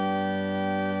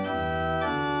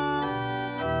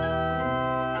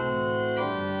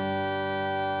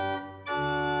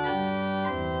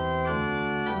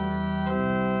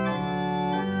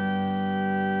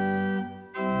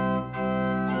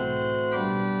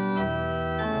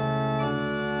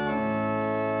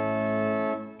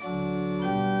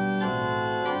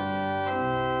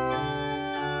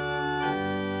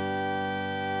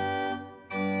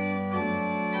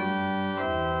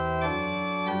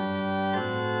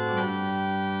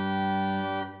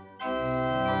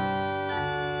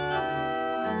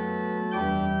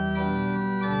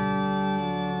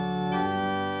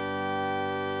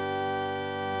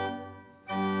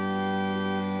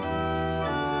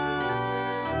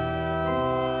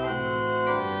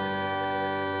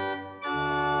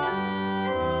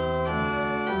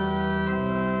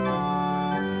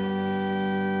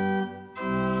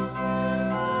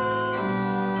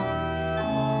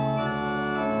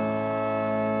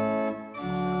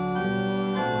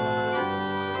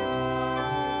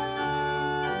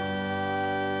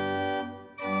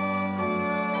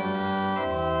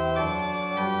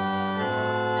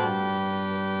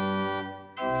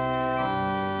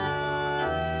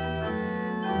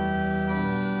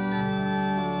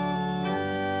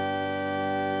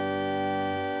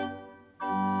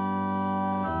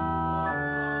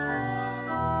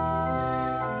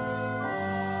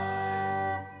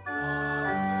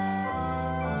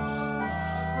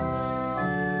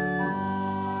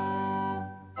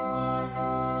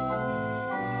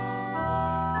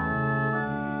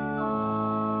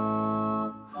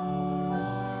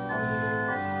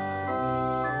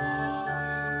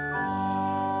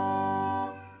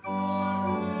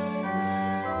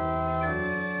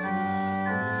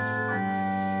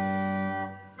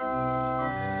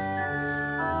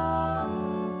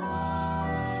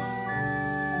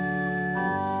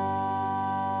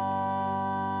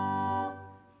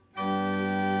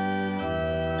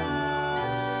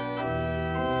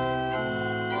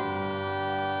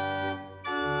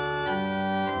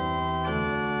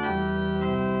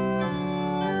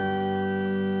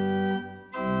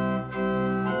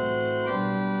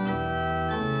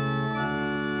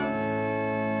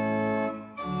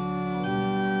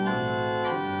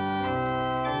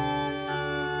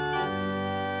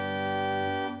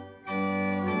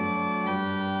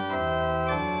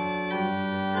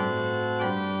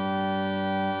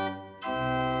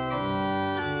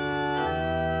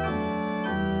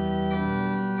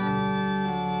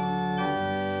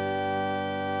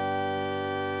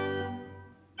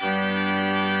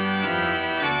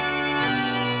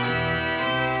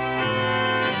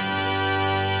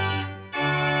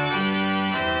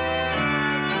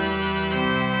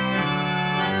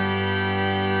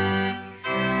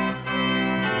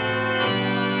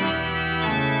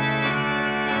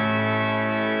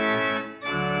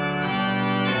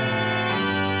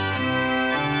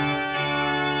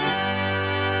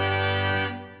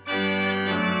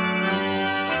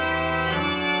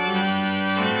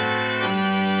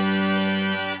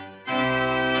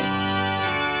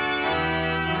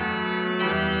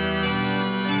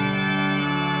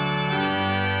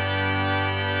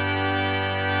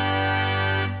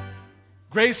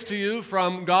 Grace to you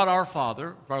from God our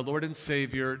Father, our Lord and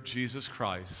Savior, Jesus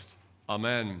Christ.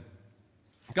 Amen.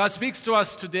 God speaks to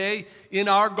us today in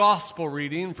our gospel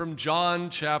reading from John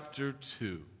chapter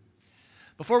 2.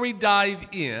 Before we dive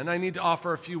in, I need to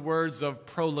offer a few words of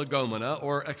prolegomena,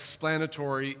 or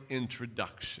explanatory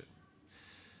introduction.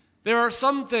 There are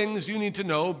some things you need to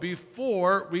know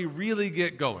before we really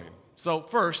get going. So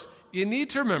first, you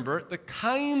need to remember the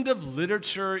kind of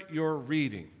literature you're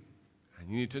reading. And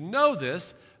you need to know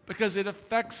this because it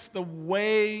affects the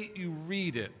way you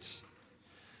read it.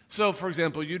 So, for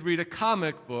example, you'd read a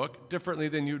comic book differently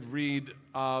than you'd read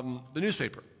the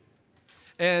newspaper.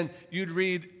 And you'd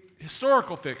read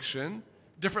historical fiction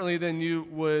differently than you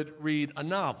would read a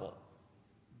novel.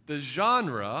 The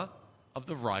genre of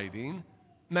the writing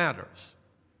matters.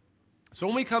 So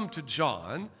when we come to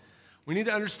John, we need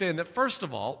to understand that, first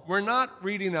of all, we're not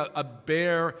reading a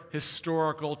bare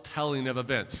historical telling of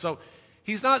events. So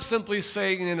he's not simply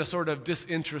saying in a sort of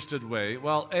disinterested way,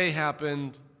 well, A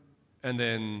happened, and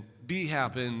then B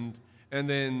happened, and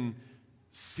then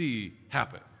C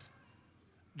happened.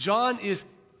 John is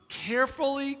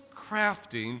carefully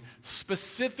crafting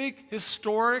specific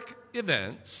historic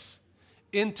events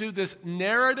into this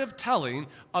narrative telling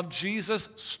of Jesus'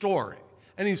 story.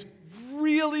 And he's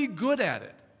really good at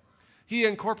it. He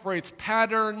incorporates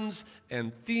patterns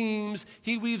and themes.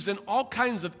 He weaves in all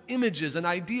kinds of images and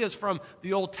ideas from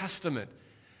the Old Testament.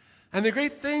 And the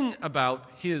great thing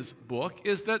about his book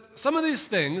is that some of these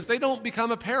things, they don't become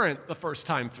apparent the first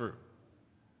time through.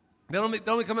 They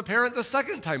don't become apparent the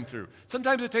second time through.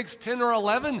 Sometimes it takes 10 or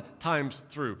 11 times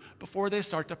through before they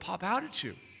start to pop out at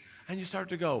you. And you start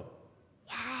to go,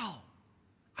 wow,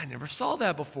 I never saw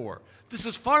that before. This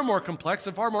is far more complex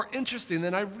and far more interesting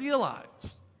than I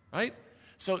realized, right?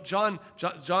 So John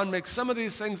makes some of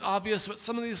these things obvious, but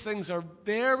some of these things are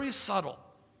very subtle.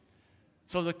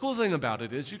 So the cool thing about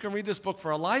it is you can read this book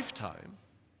for a lifetime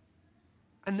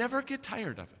and never get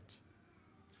tired of it.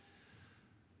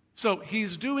 So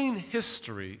he's doing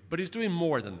history, but he's doing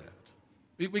more than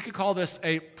that. We could call this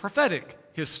a prophetic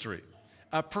history,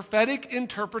 a prophetic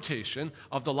interpretation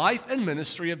of the life and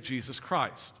ministry of Jesus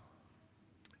Christ.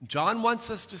 John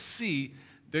wants us to see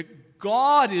that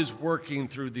God is working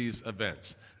through these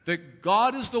events, that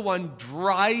God is the one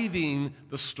driving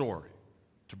the story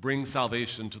to bring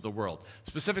salvation to the world,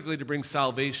 specifically to bring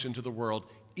salvation to the world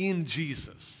in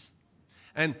Jesus.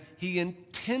 And he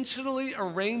intentionally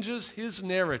arranges his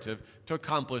narrative to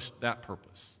accomplish that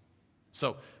purpose.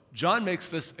 So John makes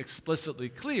this explicitly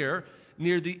clear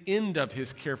near the end of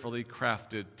his carefully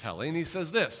crafted telling. He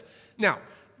says this, "Now,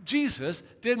 Jesus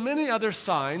did many other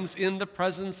signs in the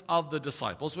presence of the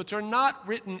disciples, which are not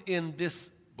written in this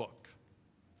book.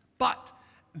 But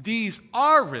these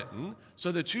are written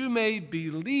so that you may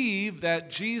believe that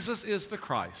Jesus is the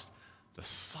Christ, the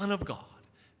Son of God,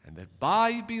 and that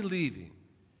by believing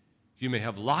you may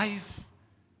have life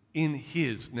in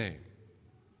his name."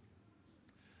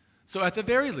 So at the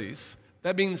very least,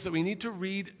 that means that we need to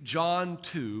read John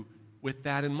 2 with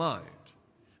that in mind,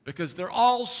 because there are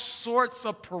all sorts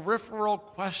of peripheral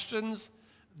questions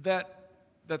that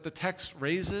the text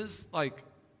raises, like,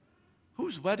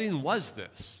 whose wedding was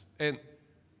this? And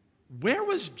where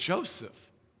was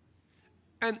Joseph?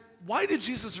 And why did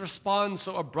Jesus respond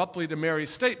so abruptly to Mary's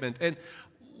statement? And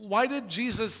why did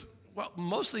Jesus,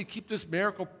 mostly keep this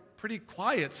miracle pretty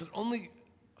quiet, so that only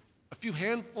a few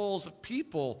handfuls of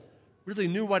people really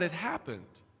knew what had happened?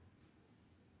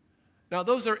 Now,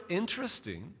 those are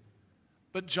interesting,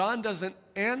 but John doesn't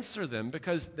answer them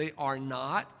because they are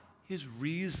not his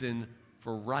reason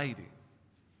for writing.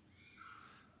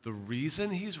 The reason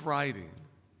he's writing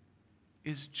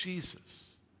is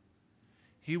Jesus.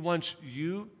 He wants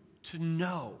you to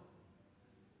know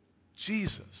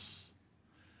Jesus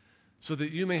so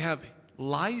that you may have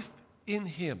life in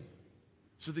him,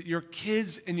 so that your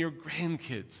kids and your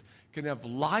grandkids can have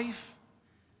life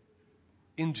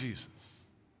in Jesus.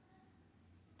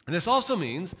 And this also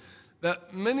means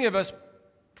that many of us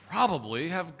probably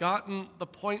have gotten the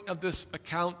point of this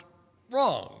account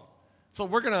wrong. So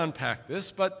we're going to unpack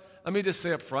this, but let me just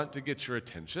say up front to get your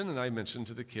attention, and I mentioned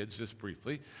to the kids just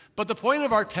briefly, but the point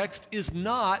of our text is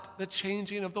not the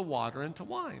changing of the water into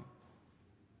wine.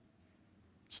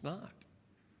 It's not.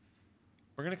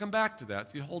 We're going to come back to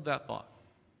that, so you hold that thought.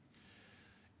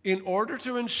 In order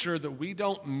to ensure that we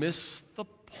don't miss the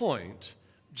point,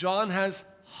 John has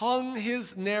hung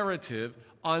his narrative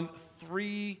on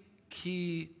 3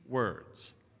 key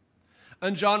words.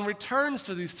 And John returns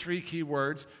to these 3 key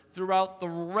words throughout the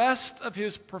rest of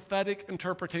his prophetic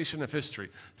interpretation of history,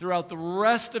 throughout the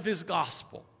rest of his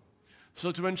gospel.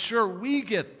 So to ensure we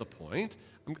get the point,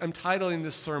 I'm titling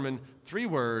this sermon 3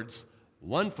 words,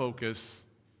 1 focus,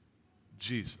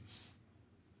 Jesus.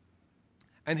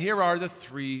 And here are the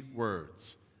 3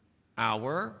 words: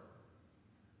 hour,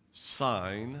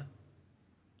 sign,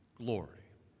 glory.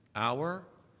 Hour,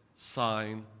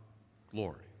 sign,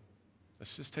 glory.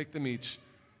 Let's just take them each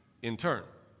in turn.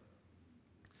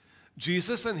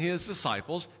 Jesus and his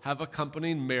disciples have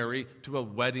accompanied Mary to a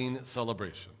wedding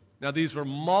celebration. Now, these were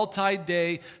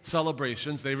multi-day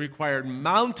celebrations. They required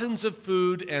mountains of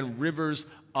food and rivers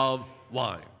of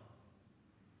wine.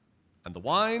 And the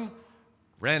wine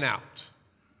ran out.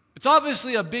 It's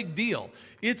obviously a big deal.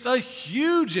 It's a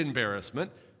huge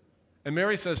embarrassment. And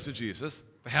Mary says to Jesus,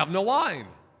 "They have no wine."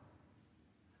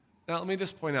 Now, let me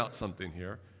just point out something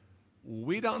here.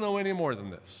 We don't know any more than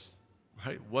this,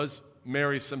 right? Was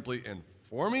Mary simply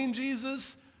informing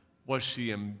Jesus? Was she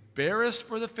embarrassed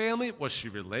for the family? Was she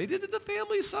related to the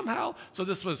family somehow? So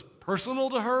this was personal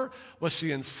to her? Was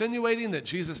she insinuating that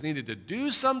Jesus needed to do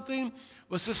something?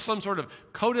 Was this some sort of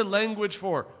coded language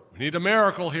for, "We need a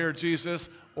miracle here, Jesus,"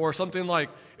 or something like,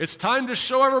 "It's time to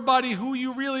show everybody who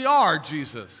you really are,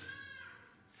 Jesus"?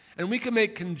 And we can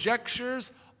make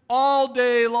conjectures all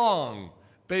day long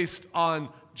based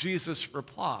on Jesus'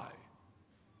 reply.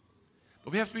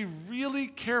 But we have to be really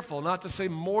careful not to say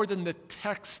more than the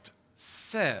text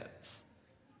says.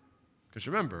 Because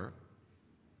remember,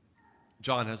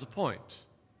 John has a point.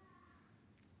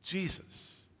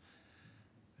 Jesus.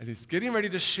 And he's getting ready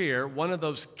to share one of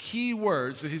those key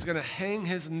words that he's going to hang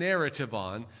his narrative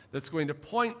on that's going to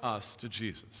point us to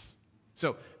Jesus.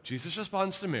 So Jesus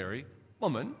responds to Mary,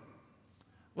 "Woman,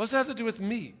 what does that have to do with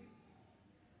me?"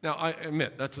 Now, I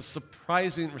admit, that's a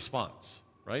surprising response,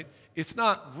 right? It's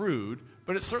not rude,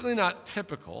 but it's certainly not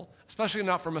typical, especially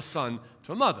not from a son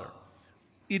to a mother.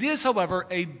 It is, however,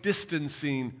 a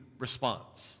distancing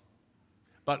response.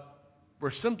 But we're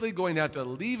simply going to have to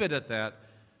leave it at that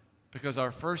because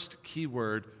our first key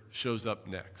word shows up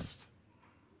next.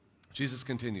 Jesus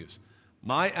continues,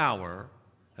 "My hour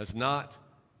has not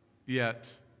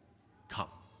yet come."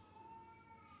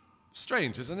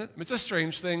 Strange, isn't it? It's a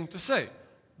strange thing to say.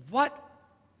 What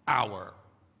hour?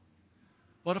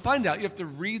 Well, to find out, you have to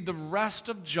read the rest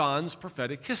of John's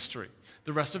prophetic history,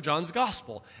 the rest of John's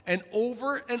gospel. And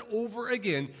over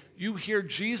again, you hear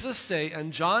Jesus say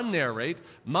and John narrate,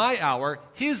 "My hour,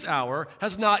 his hour,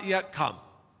 has not yet come."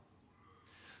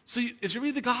 So as you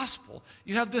read the gospel,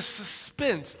 you have this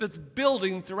suspense that's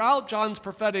building throughout John's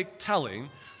prophetic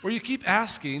telling where you keep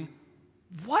asking,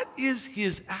 what is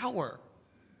his hour?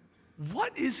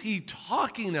 What is he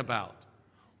talking about?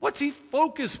 What's he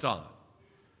focused on?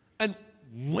 And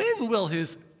when will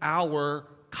his hour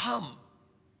come?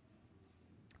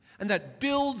 And that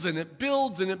builds and it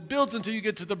builds and it builds until you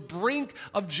get to the brink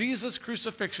of Jesus'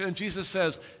 crucifixion. And Jesus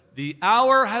says, "The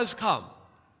hour has come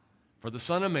for the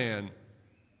Son of Man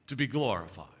to be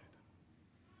glorified."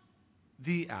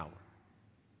 The hour,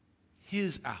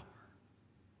 his hour,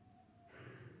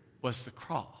 was the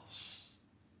cross.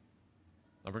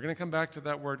 Now we're going to come back to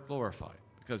that word glorified,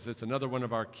 because it's another one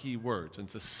of our key words, and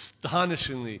it's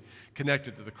astonishingly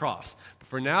connected to the cross. But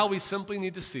for now, we simply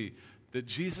need to see that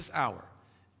Jesus' hour,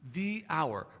 the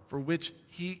hour for which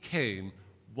he came,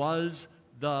 was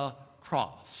the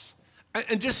cross.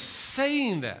 And just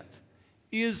saying that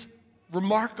is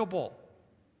remarkable.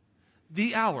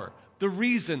 The hour, the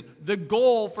reason, the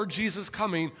goal for Jesus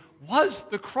coming was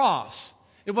the cross.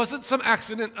 It wasn't some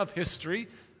accident of history.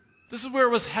 This is where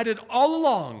it was headed all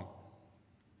along.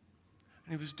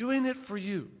 And he was doing it for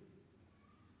you.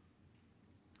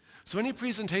 So any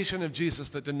presentation of Jesus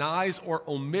that denies or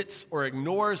omits or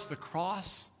ignores the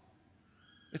cross,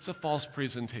 it's a false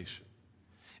presentation.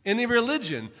 Any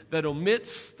religion that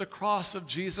omits the cross of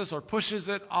Jesus or pushes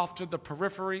it off to the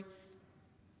periphery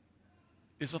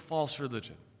is a false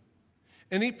religion.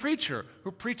 Any preacher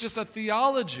who preaches a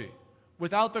theology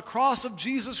without the cross of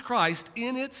Jesus Christ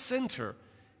in its center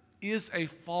is a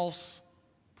false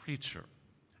preacher.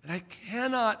 And I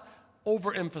cannot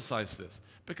overemphasize this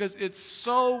because it's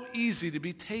so easy to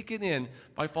be taken in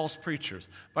by false preachers,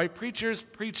 by preachers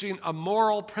preaching a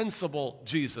moral principle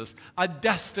Jesus, a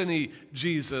destiny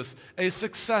Jesus, a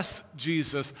success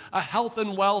Jesus, a health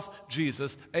and wealth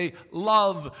Jesus, a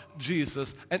love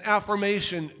Jesus, an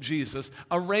affirmation Jesus,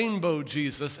 a rainbow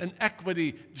Jesus, an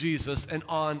equity Jesus, and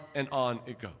on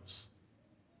it goes.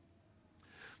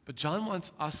 But John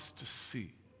wants us to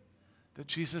see that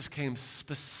Jesus came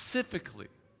specifically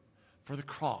for the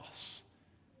cross.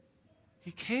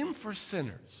 He came for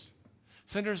sinners,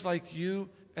 sinners like you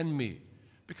and me,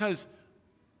 because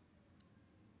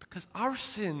our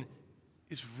sin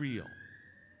is real.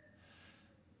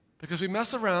 Because we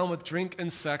mess around with drink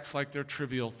and sex like they're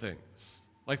trivial things,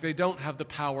 like they don't have the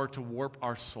power to warp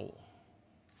our soul.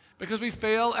 Because we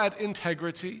fail at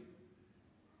integrity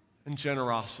and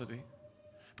generosity.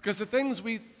 Because the things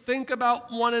we think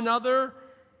about one another,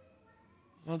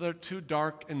 well, they're too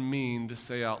dark and mean to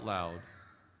say out loud.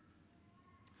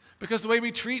 Because the way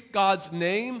we treat God's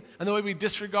name and the way we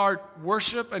disregard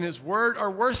worship and His word are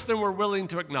worse than we're willing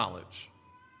to acknowledge.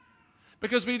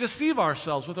 Because we deceive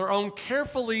ourselves with our own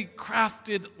carefully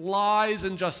crafted lies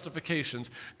and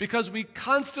justifications. Because we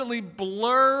constantly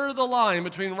blur the line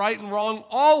between right and wrong,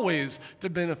 always to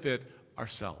benefit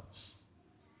ourselves.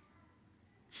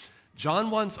 John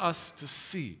wants us to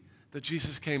see that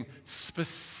Jesus came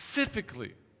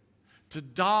specifically to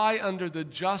die under the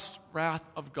just wrath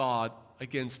of God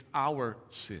against our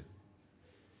sin.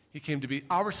 He came to be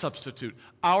our substitute,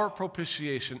 our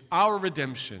propitiation, our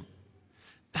redemption.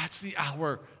 That's the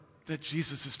hour that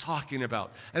Jesus is talking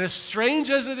about. And as strange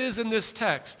as it is in this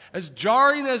text, as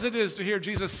jarring as it is to hear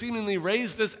Jesus seemingly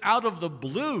raise this out of the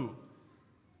blue,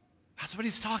 that's what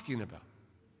He's talking about.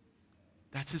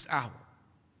 That's His hour.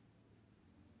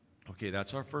 Okay,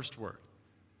 that's our first word,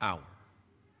 hour.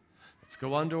 Let's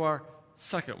go on to our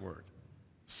second word,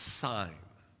 sign.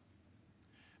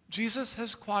 Jesus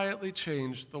has quietly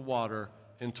changed the water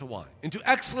into wine, into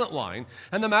excellent wine,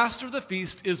 and the master of the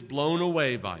feast is blown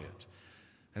away by it.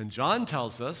 And John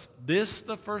tells us this,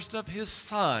 the first of His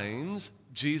signs,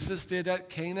 Jesus did at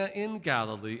Cana in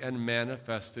Galilee and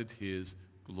manifested His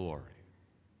glory.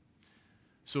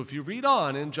 So if you read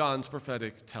on in John's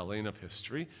prophetic telling of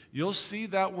history, you'll see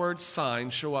that word sign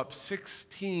show up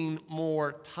 16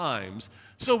 more times.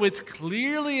 So it's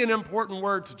clearly an important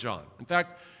word to John. In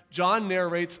fact, John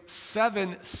narrates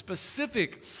 7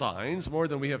 specific signs, more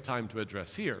than we have time to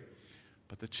address here.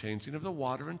 But the changing of the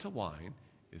water into wine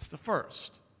is the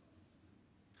first.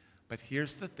 But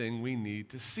here's the thing we need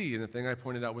to see, and the thing I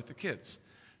pointed out with the kids.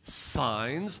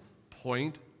 Signs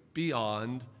point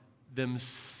beyond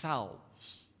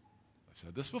themselves. I've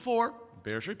said this before, it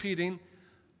bears repeating.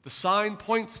 The sign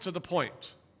points to the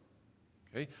point.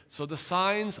 Okay? So the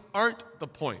signs aren't the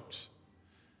point.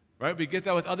 Right? We get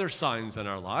that with other signs in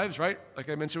our lives, right? Like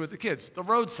I mentioned with the kids, the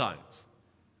road signs.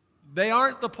 They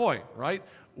aren't the point, right?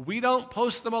 We don't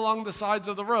post them along the sides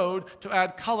of the road to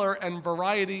add color and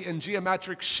variety and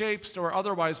geometric shapes to our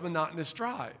otherwise monotonous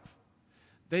drive.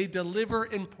 They deliver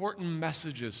important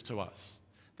messages to us.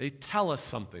 They tell us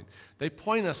something. They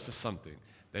point us to something.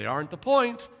 They aren't the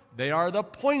point. They are the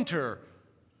pointer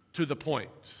to the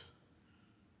point.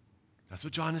 That's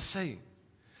what John is saying.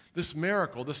 This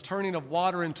miracle, this turning of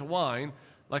water into wine,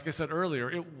 like I said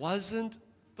earlier, it wasn't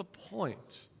the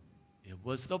point. It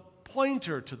was the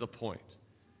pointer to the point.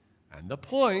 And the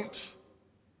point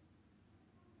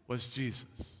was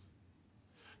Jesus.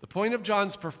 The point of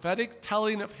John's prophetic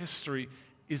telling of history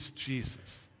is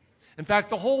Jesus. In fact,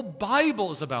 the whole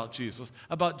Bible is about Jesus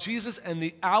and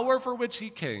the hour for which He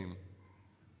came,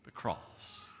 the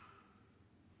cross.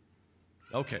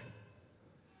 Okay.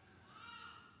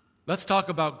 Let's talk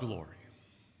about glory.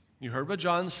 You heard what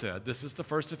John said. This is the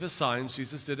first of His signs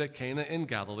Jesus did at Cana in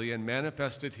Galilee and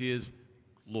manifested His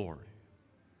glory.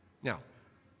 Now,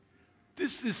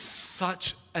 this is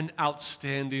such an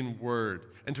outstanding word.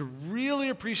 And to really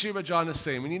appreciate what John is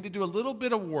saying, we need to do a little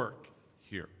bit of work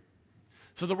here.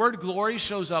 So the word glory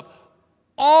shows up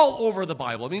all over the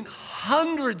Bible. I mean,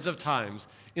 hundreds of times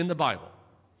in the Bible.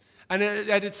 And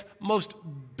at its most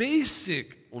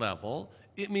basic level,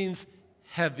 it means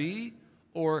heavy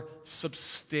or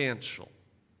substantial.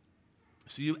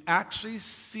 So you actually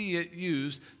see it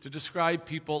used to describe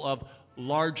people of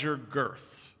larger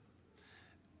girth.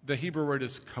 The Hebrew word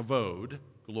is kavod,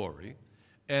 glory,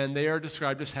 and they are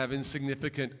described as having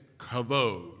significant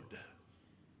kavod.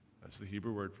 That's the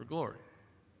Hebrew word for glory.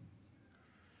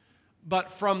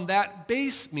 But from that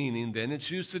base meaning, then,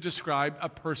 it's used to describe a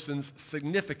person's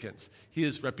significance,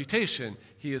 his reputation,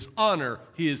 his honor,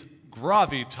 his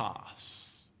gravitas.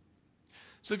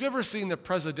 So have you ever seen the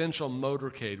presidential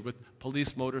motorcade with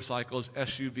police motorcycles,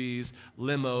 SUVs,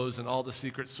 limos, and all the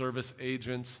Secret Service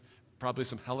agents, probably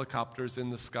some helicopters in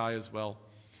the sky as well?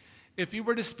 If you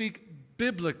were to speak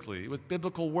biblically, with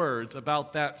biblical words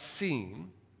about that scene,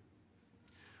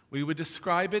 we would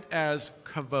describe it as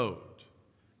kavod,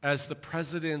 as the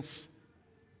president's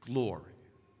glory.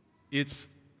 It's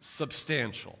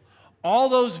substantial. All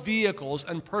those vehicles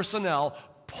and personnel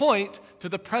point to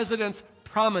the president's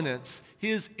prominence,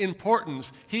 his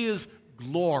importance, his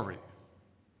glory.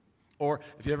 Or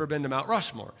if you've ever been to Mount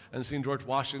Rushmore and seen George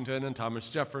Washington and Thomas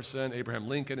Jefferson, Abraham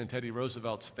Lincoln and Teddy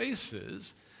Roosevelt's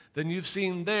faces, then you've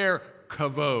seen their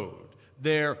kavod,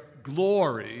 their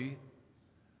glory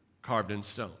carved in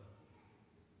stone.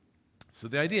 So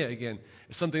the idea, again,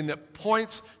 is something that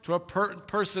points to a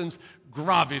person's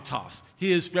gravitas,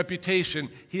 his reputation,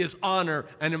 his honor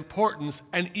and importance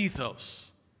and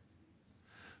ethos.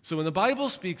 So when the Bible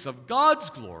speaks of God's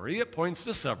glory, it points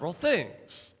to several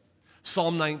things.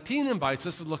 Psalm 19 invites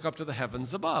us to look up to the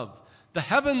heavens above. The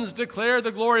heavens declare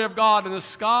the glory of God, and the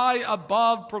sky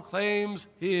above proclaims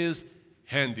his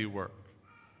handiwork.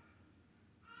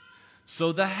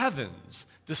 So the heavens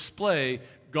display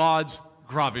God's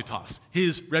gravitas,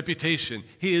 his reputation,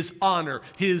 his honor,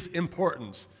 his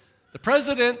importance. The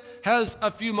president has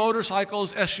a few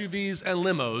motorcycles, SUVs, and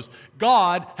limos.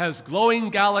 God has glowing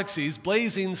galaxies,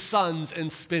 blazing suns,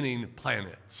 and spinning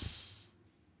planets.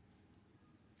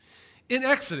 In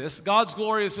Exodus, God's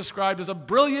glory is described as a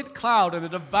brilliant cloud and a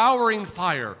devouring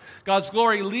fire. God's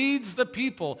glory leads the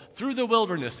people through the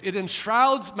wilderness. It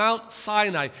enshrouds Mount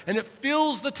Sinai, and it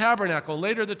fills the tabernacle and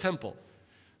later the temple.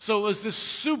 So it was this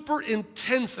super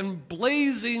intense and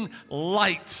blazing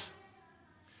light.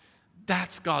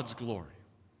 That's God's glory.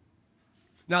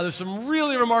 Now, there's some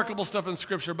really remarkable stuff in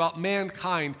Scripture about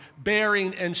mankind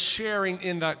bearing and sharing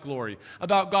in that glory,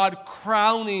 about God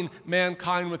crowning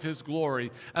mankind with his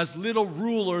glory as little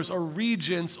rulers or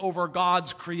regents over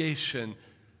God's creation.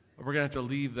 But we're going to have to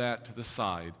leave that to the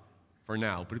side for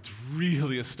now, but it's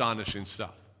really astonishing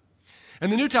stuff. In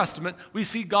the New Testament, we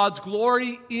see God's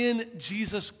glory in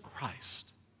Jesus Christ.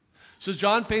 So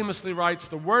John famously writes,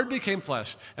 "The Word became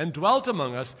flesh and dwelt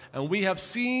among us, and we have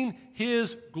seen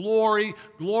his glory,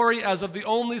 glory as of the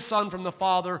only Son from the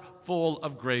Father, full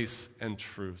of grace and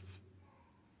truth."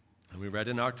 And we read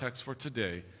in our text for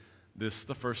today, this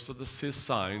the first of his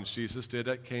signs Jesus did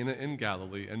at Cana in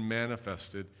Galilee and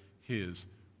manifested his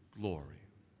glory.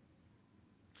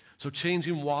 So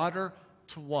changing water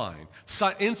to wine,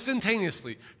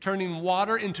 instantaneously turning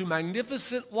water into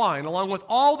magnificent wine, along with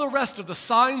all the rest of the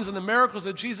signs and the miracles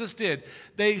that Jesus did,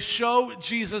 they show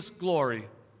Jesus' glory.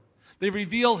 They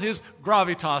reveal his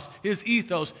gravitas, his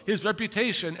ethos, his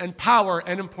reputation and power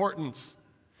and importance.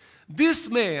 This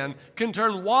man can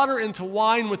turn water into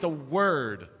wine with a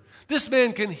word. This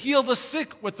man can heal the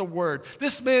sick with the word.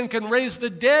 This man can raise the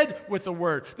dead with the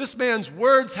word. This man's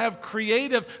words have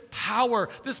creative power.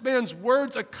 This man's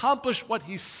words accomplish what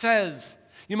he says.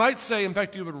 You might say, in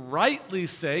fact, you would rightly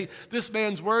say, this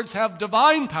man's words have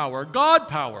divine power, God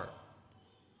power.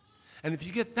 And if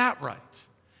you get that right,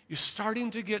 you're starting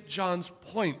to get John's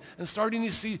point and starting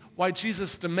to see why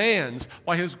Jesus demands,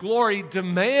 why his glory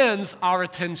demands our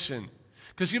attention.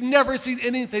 Because you've never seen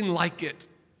anything like it.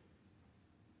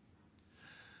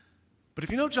 But if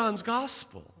you know John's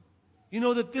gospel, you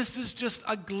know that this is just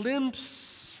a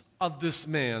glimpse of this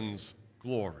man's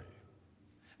glory.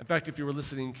 In fact, if you were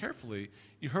listening carefully,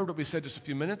 you heard what we said just a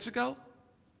few minutes ago.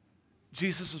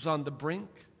 Jesus was on the brink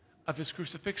of his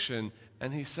crucifixion,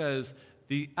 and he says,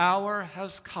 "The hour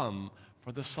has come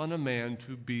for the Son of Man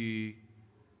to be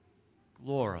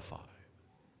glorified."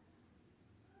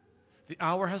 The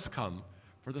hour has come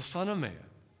for the Son of Man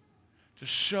to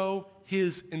show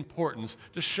his importance,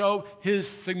 to show his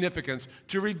significance,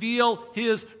 to reveal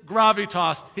his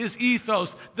gravitas, his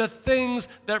ethos, the things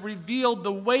that revealed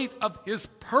the weight of his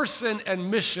person and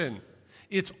mission.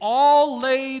 It's all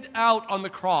laid out on the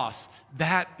cross.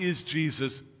 That is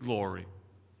Jesus' glory.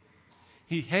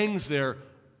 He hangs there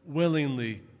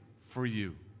willingly for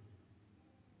you.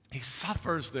 He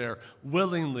suffers there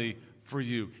willingly for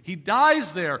you. He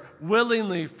dies there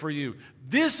willingly for you.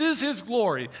 This is his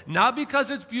glory, not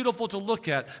because it's beautiful to look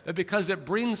at, but because it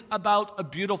brings about a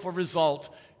beautiful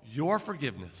result, your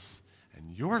forgiveness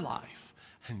and your life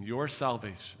and your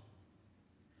salvation.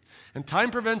 And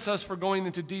time prevents us from going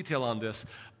into detail on this,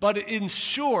 but it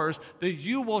ensures that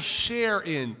you will share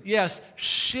in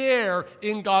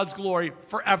God's glory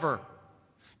forever.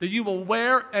 That you will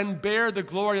wear and bear the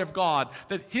glory of God,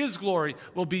 that his glory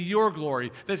will be your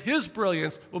glory, that his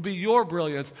brilliance will be your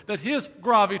brilliance, that his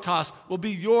gravitas will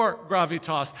be your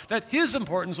gravitas, that his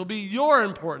importance will be your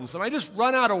importance. And I just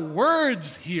run out of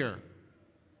words here.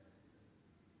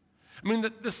 I mean,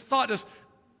 this thought just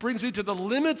brings me to the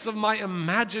limits of my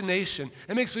imagination.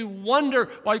 It makes me wonder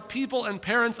why people and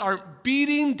parents aren't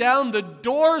beating down the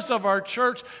doors of our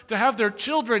church to have their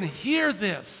children hear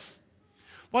this.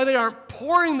 Why they aren't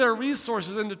pouring their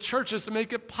resources into churches to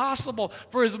make it possible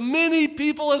for as many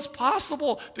people as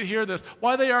possible to hear this.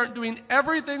 Why they aren't doing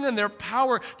everything in their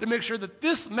power to make sure that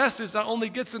this message not only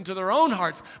gets into their own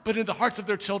hearts, but into the hearts of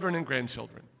their children and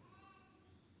grandchildren.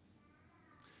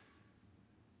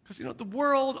 Because, the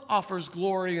world offers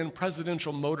glory in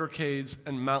presidential motorcades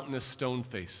and mountainous stone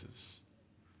faces.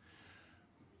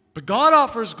 But God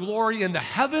offers glory in the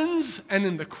heavens and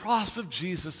in the cross of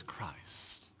Jesus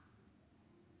Christ.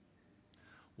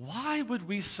 Why would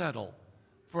we settle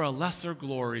for a lesser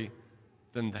glory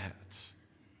than that?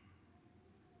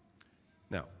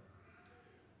 Now,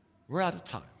 we're out of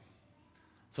time.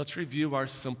 So let's review our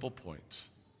simple point.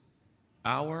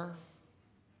 Our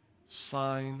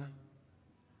sign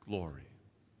glory.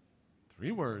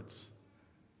 3 words,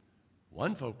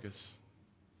 1 focus,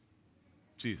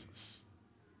 Jesus.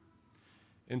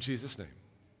 In Jesus' name,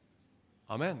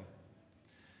 amen.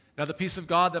 Now the peace of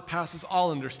God that passes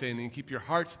all understanding, keep your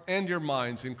hearts and your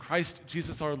minds in Christ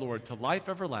Jesus our Lord to life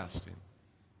everlasting.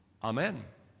 Amen.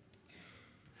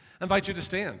 I invite you to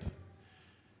stand.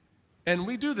 And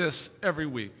we do this every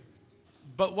week.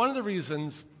 But one of the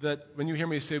reasons that when you hear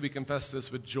me say we confess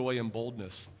this with joy and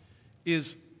boldness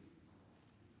is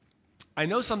I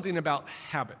know something about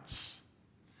habits.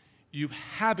 You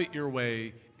habit your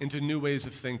way into new ways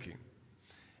of thinking.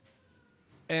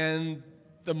 And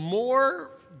the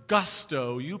more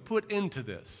gusto you put into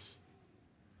this,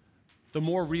 the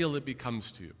more real it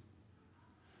becomes to you.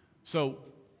 So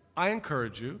I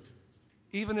encourage you,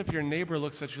 even if your neighbor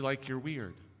looks at you like you're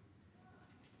weird,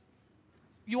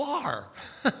 you are.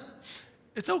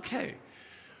 It's okay.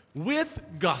 With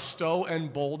gusto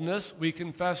and boldness, we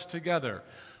confess together.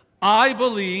 I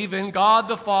believe in God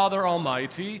the Father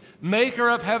Almighty, maker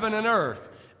of heaven and earth,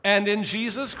 and in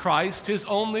Jesus Christ, his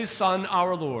only Son,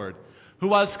 our Lord, who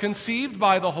was conceived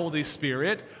by the Holy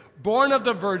Spirit, born of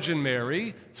the Virgin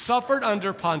Mary, suffered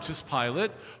under Pontius Pilate,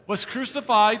 was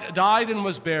crucified, died, and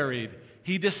was buried.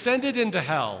 He descended into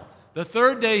hell. The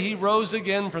 3rd day he rose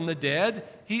again from the dead.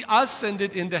 He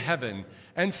ascended into heaven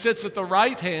and sits at the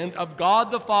right hand of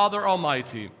God the Father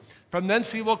Almighty. From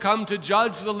thence he will come to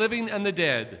judge the living and the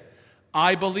dead.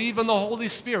 I believe in the Holy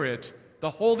Spirit, the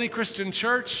holy Christian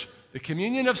church, the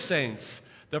communion of saints,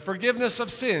 the forgiveness of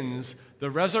sins, the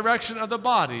resurrection of the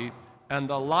body, and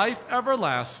the life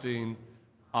everlasting.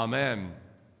 Amen.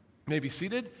 You may be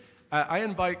seated. I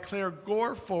invite Claire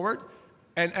Gore forward.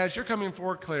 And as you're coming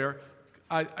forward, Claire,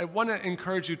 I want to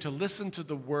encourage you to listen to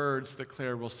the words that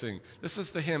Claire will sing. This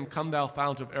is the hymn, Come Thou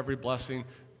Fount of Every Blessing.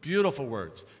 Beautiful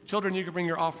words. Children, you can bring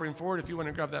your offering forward. If you want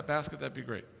to grab that basket, that'd be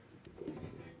great.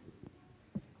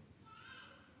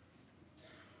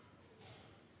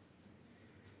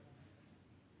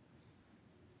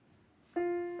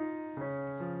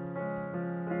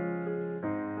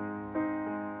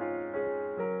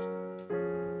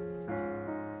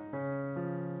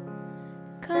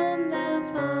 Come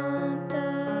thou fount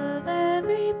of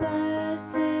every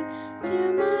blessing,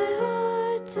 to my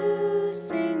heart to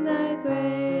sing thy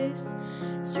grace.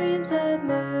 Streams of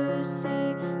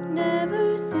mercy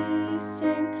never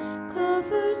ceasing, call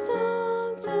for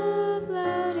songs of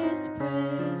loudest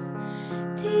praise.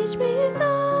 Teach me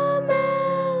some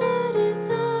melody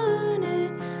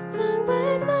sonnet, sung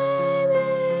by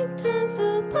flaming tongues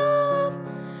above.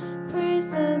 Praise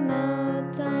the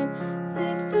mount I'm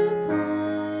fixed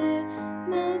upon it,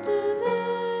 mount of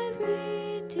thy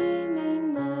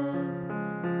redeeming love.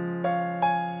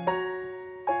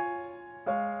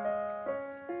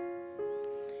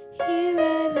 Here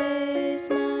I raise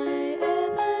my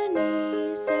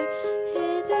Ebenezer,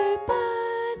 hither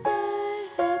by thy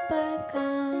help I've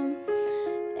come,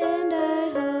 and I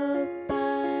hope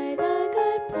by thy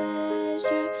good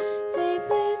pleasure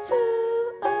safely to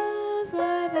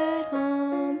arrive at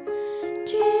home.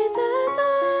 Jesus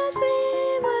sought me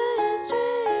when a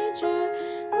stranger,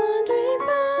 wandering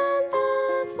from the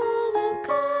fold of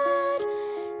God.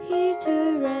 He to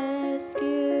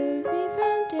rescue me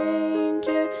from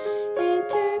danger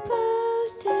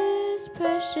interposed his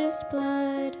precious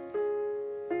blood.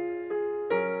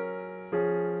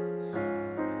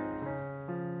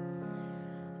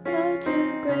 Oh, to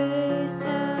grace,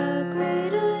 how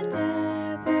great a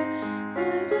debtor I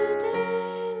do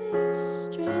daily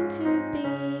strain to be.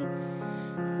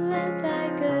 Let thy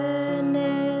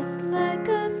goodness, like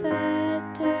a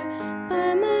fetter,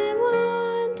 bind my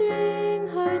wandering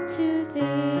heart to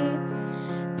thee.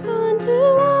 Prone to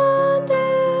wander,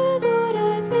 Lord,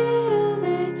 I feel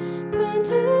it, prone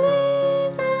to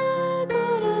leave the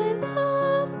God I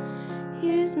love.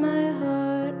 Here's my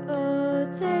heart, oh,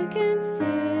 take and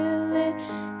seal it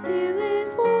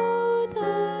for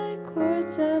thy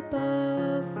courts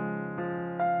above.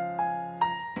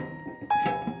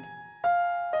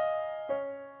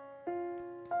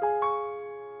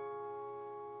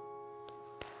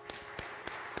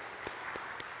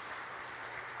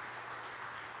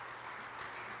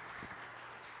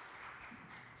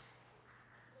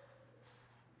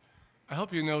 I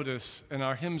hope you notice, and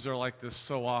our hymns are like this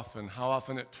so often, how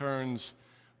often it turns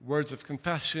words of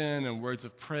confession and words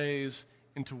of praise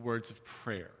into words of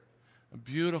prayer. A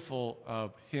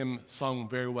beautiful hymn sung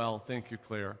very well. Thank you,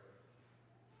 Claire.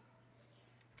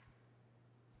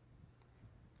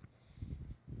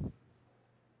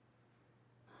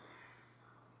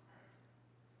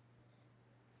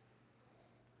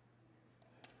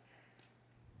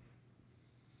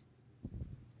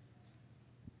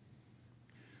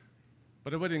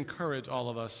 But I would encourage all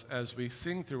of us as we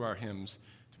sing through our hymns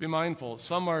to be mindful.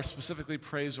 Some are specifically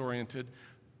praise-oriented,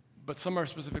 but some are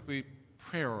specifically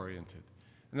prayer-oriented.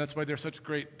 And that's why they're such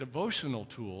great devotional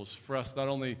tools for us not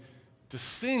only to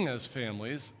sing as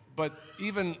families, but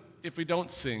even if we don't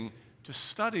sing, to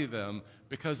study them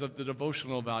because of the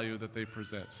devotional value that they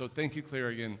present. So thank you, Claire,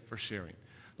 again for sharing.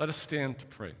 Let us stand to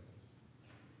pray.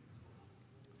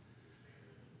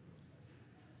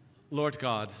 Lord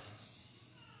God,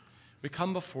 we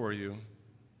come before you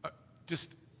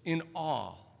just in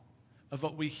awe of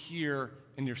what we hear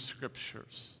in your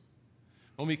scriptures.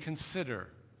 When we consider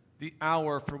the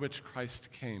hour for which Christ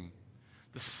came,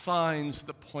 the signs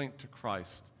that point to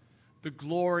Christ, the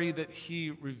glory that he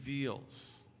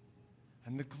reveals,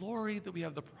 and the glory that we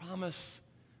have the promise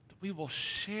that we will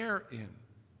share in,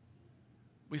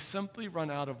 we simply run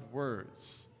out of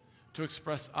words to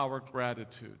express our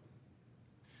gratitude.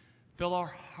 Fill our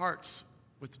hearts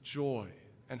with joy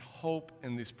and hope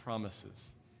in these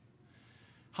promises.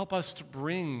 Help us to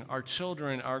bring our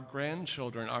children, our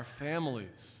grandchildren, our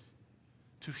families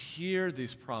to hear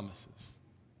these promises.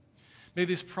 May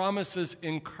these promises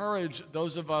encourage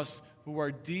those of us who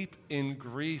are deep in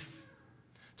grief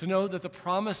to know that the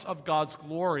promise of God's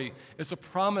glory is a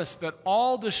promise that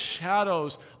all the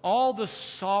shadows, all the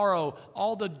sorrow,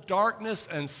 all the darkness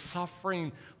and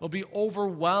suffering will be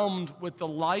overwhelmed with the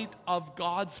light of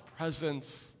God's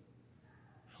presence.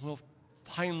 And we'll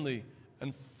finally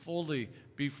and fully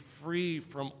be free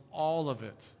from all of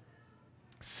it,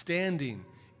 standing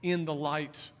in the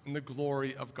light and the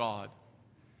glory of God.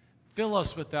 Fill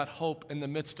us with that hope in the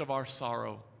midst of our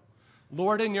sorrow.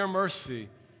 Lord, in your mercy,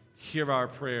 hear our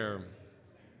prayer.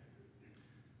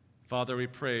 Father, we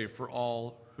pray for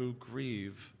all who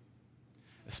grieve.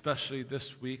 Especially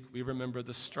this week, we remember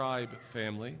the Stribe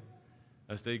family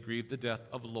as they grieve the death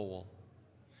of Lowell.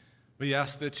 We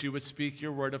ask that you would speak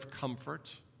your word of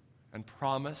comfort and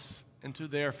promise into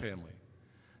their family,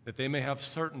 that they may have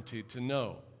certainty to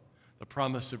know the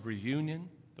promise of reunion,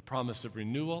 the promise of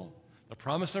renewal, the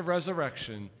promise of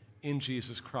resurrection in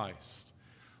Jesus Christ.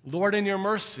 Lord, in your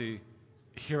mercy,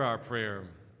 hear our prayer.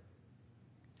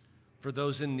 For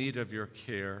those in need of your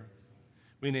care,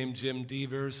 we name Jim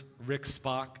Devers, Rick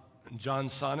Spock, John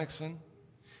Sonicson,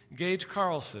 Gage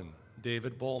Carlson,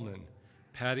 David Bowman,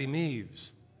 Patty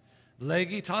Meaves,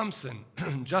 Leggy Thompson,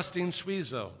 Justine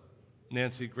Schwiezo,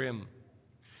 Nancy Grimm,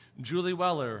 Julie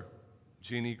Weller,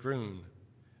 Jeannie Groon,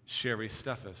 Sherry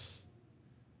Steffes,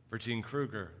 Virgine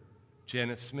Kruger,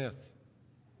 Janet Smith,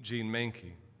 Jean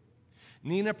Mankey,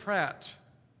 Nina Pratt,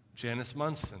 Janice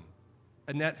Munson,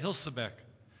 Annette Hilsebeck,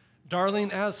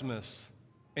 Darlene Asmus,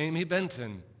 Amy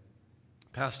Benton,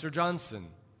 Pastor Johnson,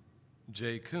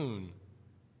 Jay Kuhn,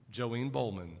 Joeen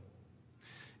Bowman.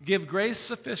 Give grace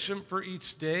sufficient for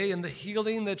each day and the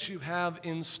healing that you have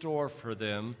in store for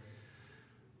them.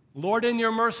 Lord, in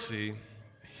your mercy,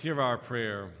 hear our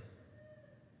prayer.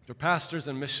 For pastors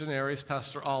and missionaries,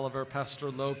 Pastor Oliver, Pastor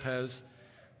Lopez,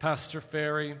 Pastor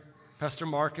Ferry, Pastor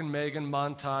Mark and Megan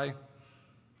Montai,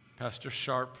 Pastor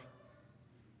Sharp,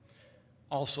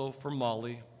 also for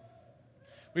Molly.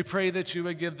 We pray that you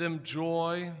would give them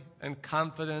joy and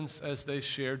confidence as they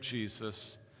share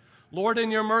Jesus. Lord, in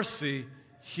your mercy,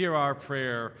 hear our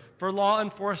prayer. For law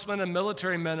enforcement and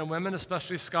military men and women,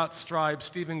 especially Scott Stribe,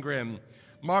 Stephen Grimm,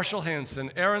 Marshall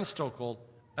Hanson, Aaron Stokel,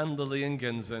 and Lillian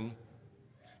Ginzen,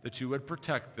 that you would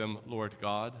protect them, Lord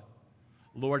God.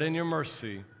 Lord, in your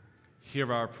mercy,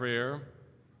 hear our prayer.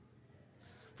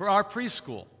 For our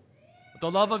preschool, that the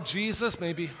love of Jesus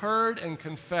may be heard and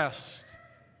confessed.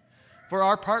 For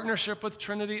our partnership with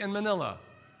Trinity in Manila,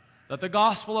 that the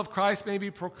gospel of Christ may be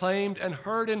proclaimed and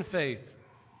heard in faith,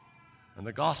 and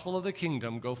the gospel of the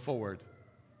kingdom go forward.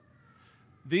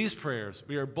 These prayers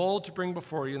we are bold to bring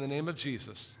before you in the name of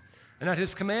Jesus. And at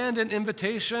his command and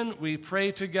invitation, we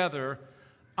pray together,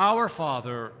 Our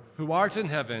Father, who art in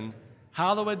heaven,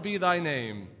 hallowed be thy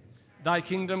name. Thy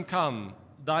kingdom come,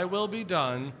 thy will be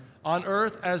done, on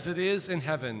earth as it is in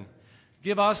heaven.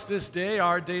 Give us this day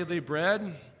our daily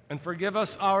bread, and forgive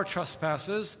us our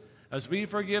trespasses, as we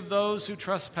forgive those who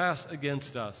trespass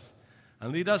against us.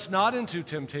 And lead us not into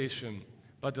temptation,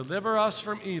 but deliver us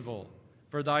from evil.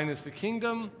 For thine is the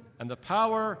kingdom, and the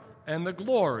power, and the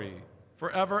glory,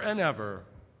 forever and ever.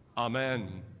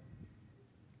 Amen.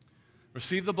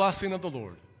 Receive the blessing of the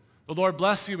Lord. The Lord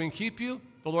bless you and keep you.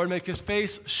 The Lord make his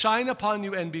face shine upon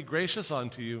you and be gracious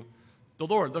unto you. The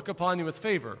Lord look upon you with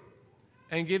favor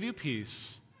and give you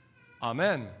peace.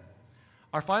 Amen.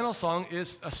 Our final song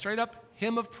is a straight-up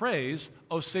hymn of praise,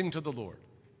 O sing to the Lord.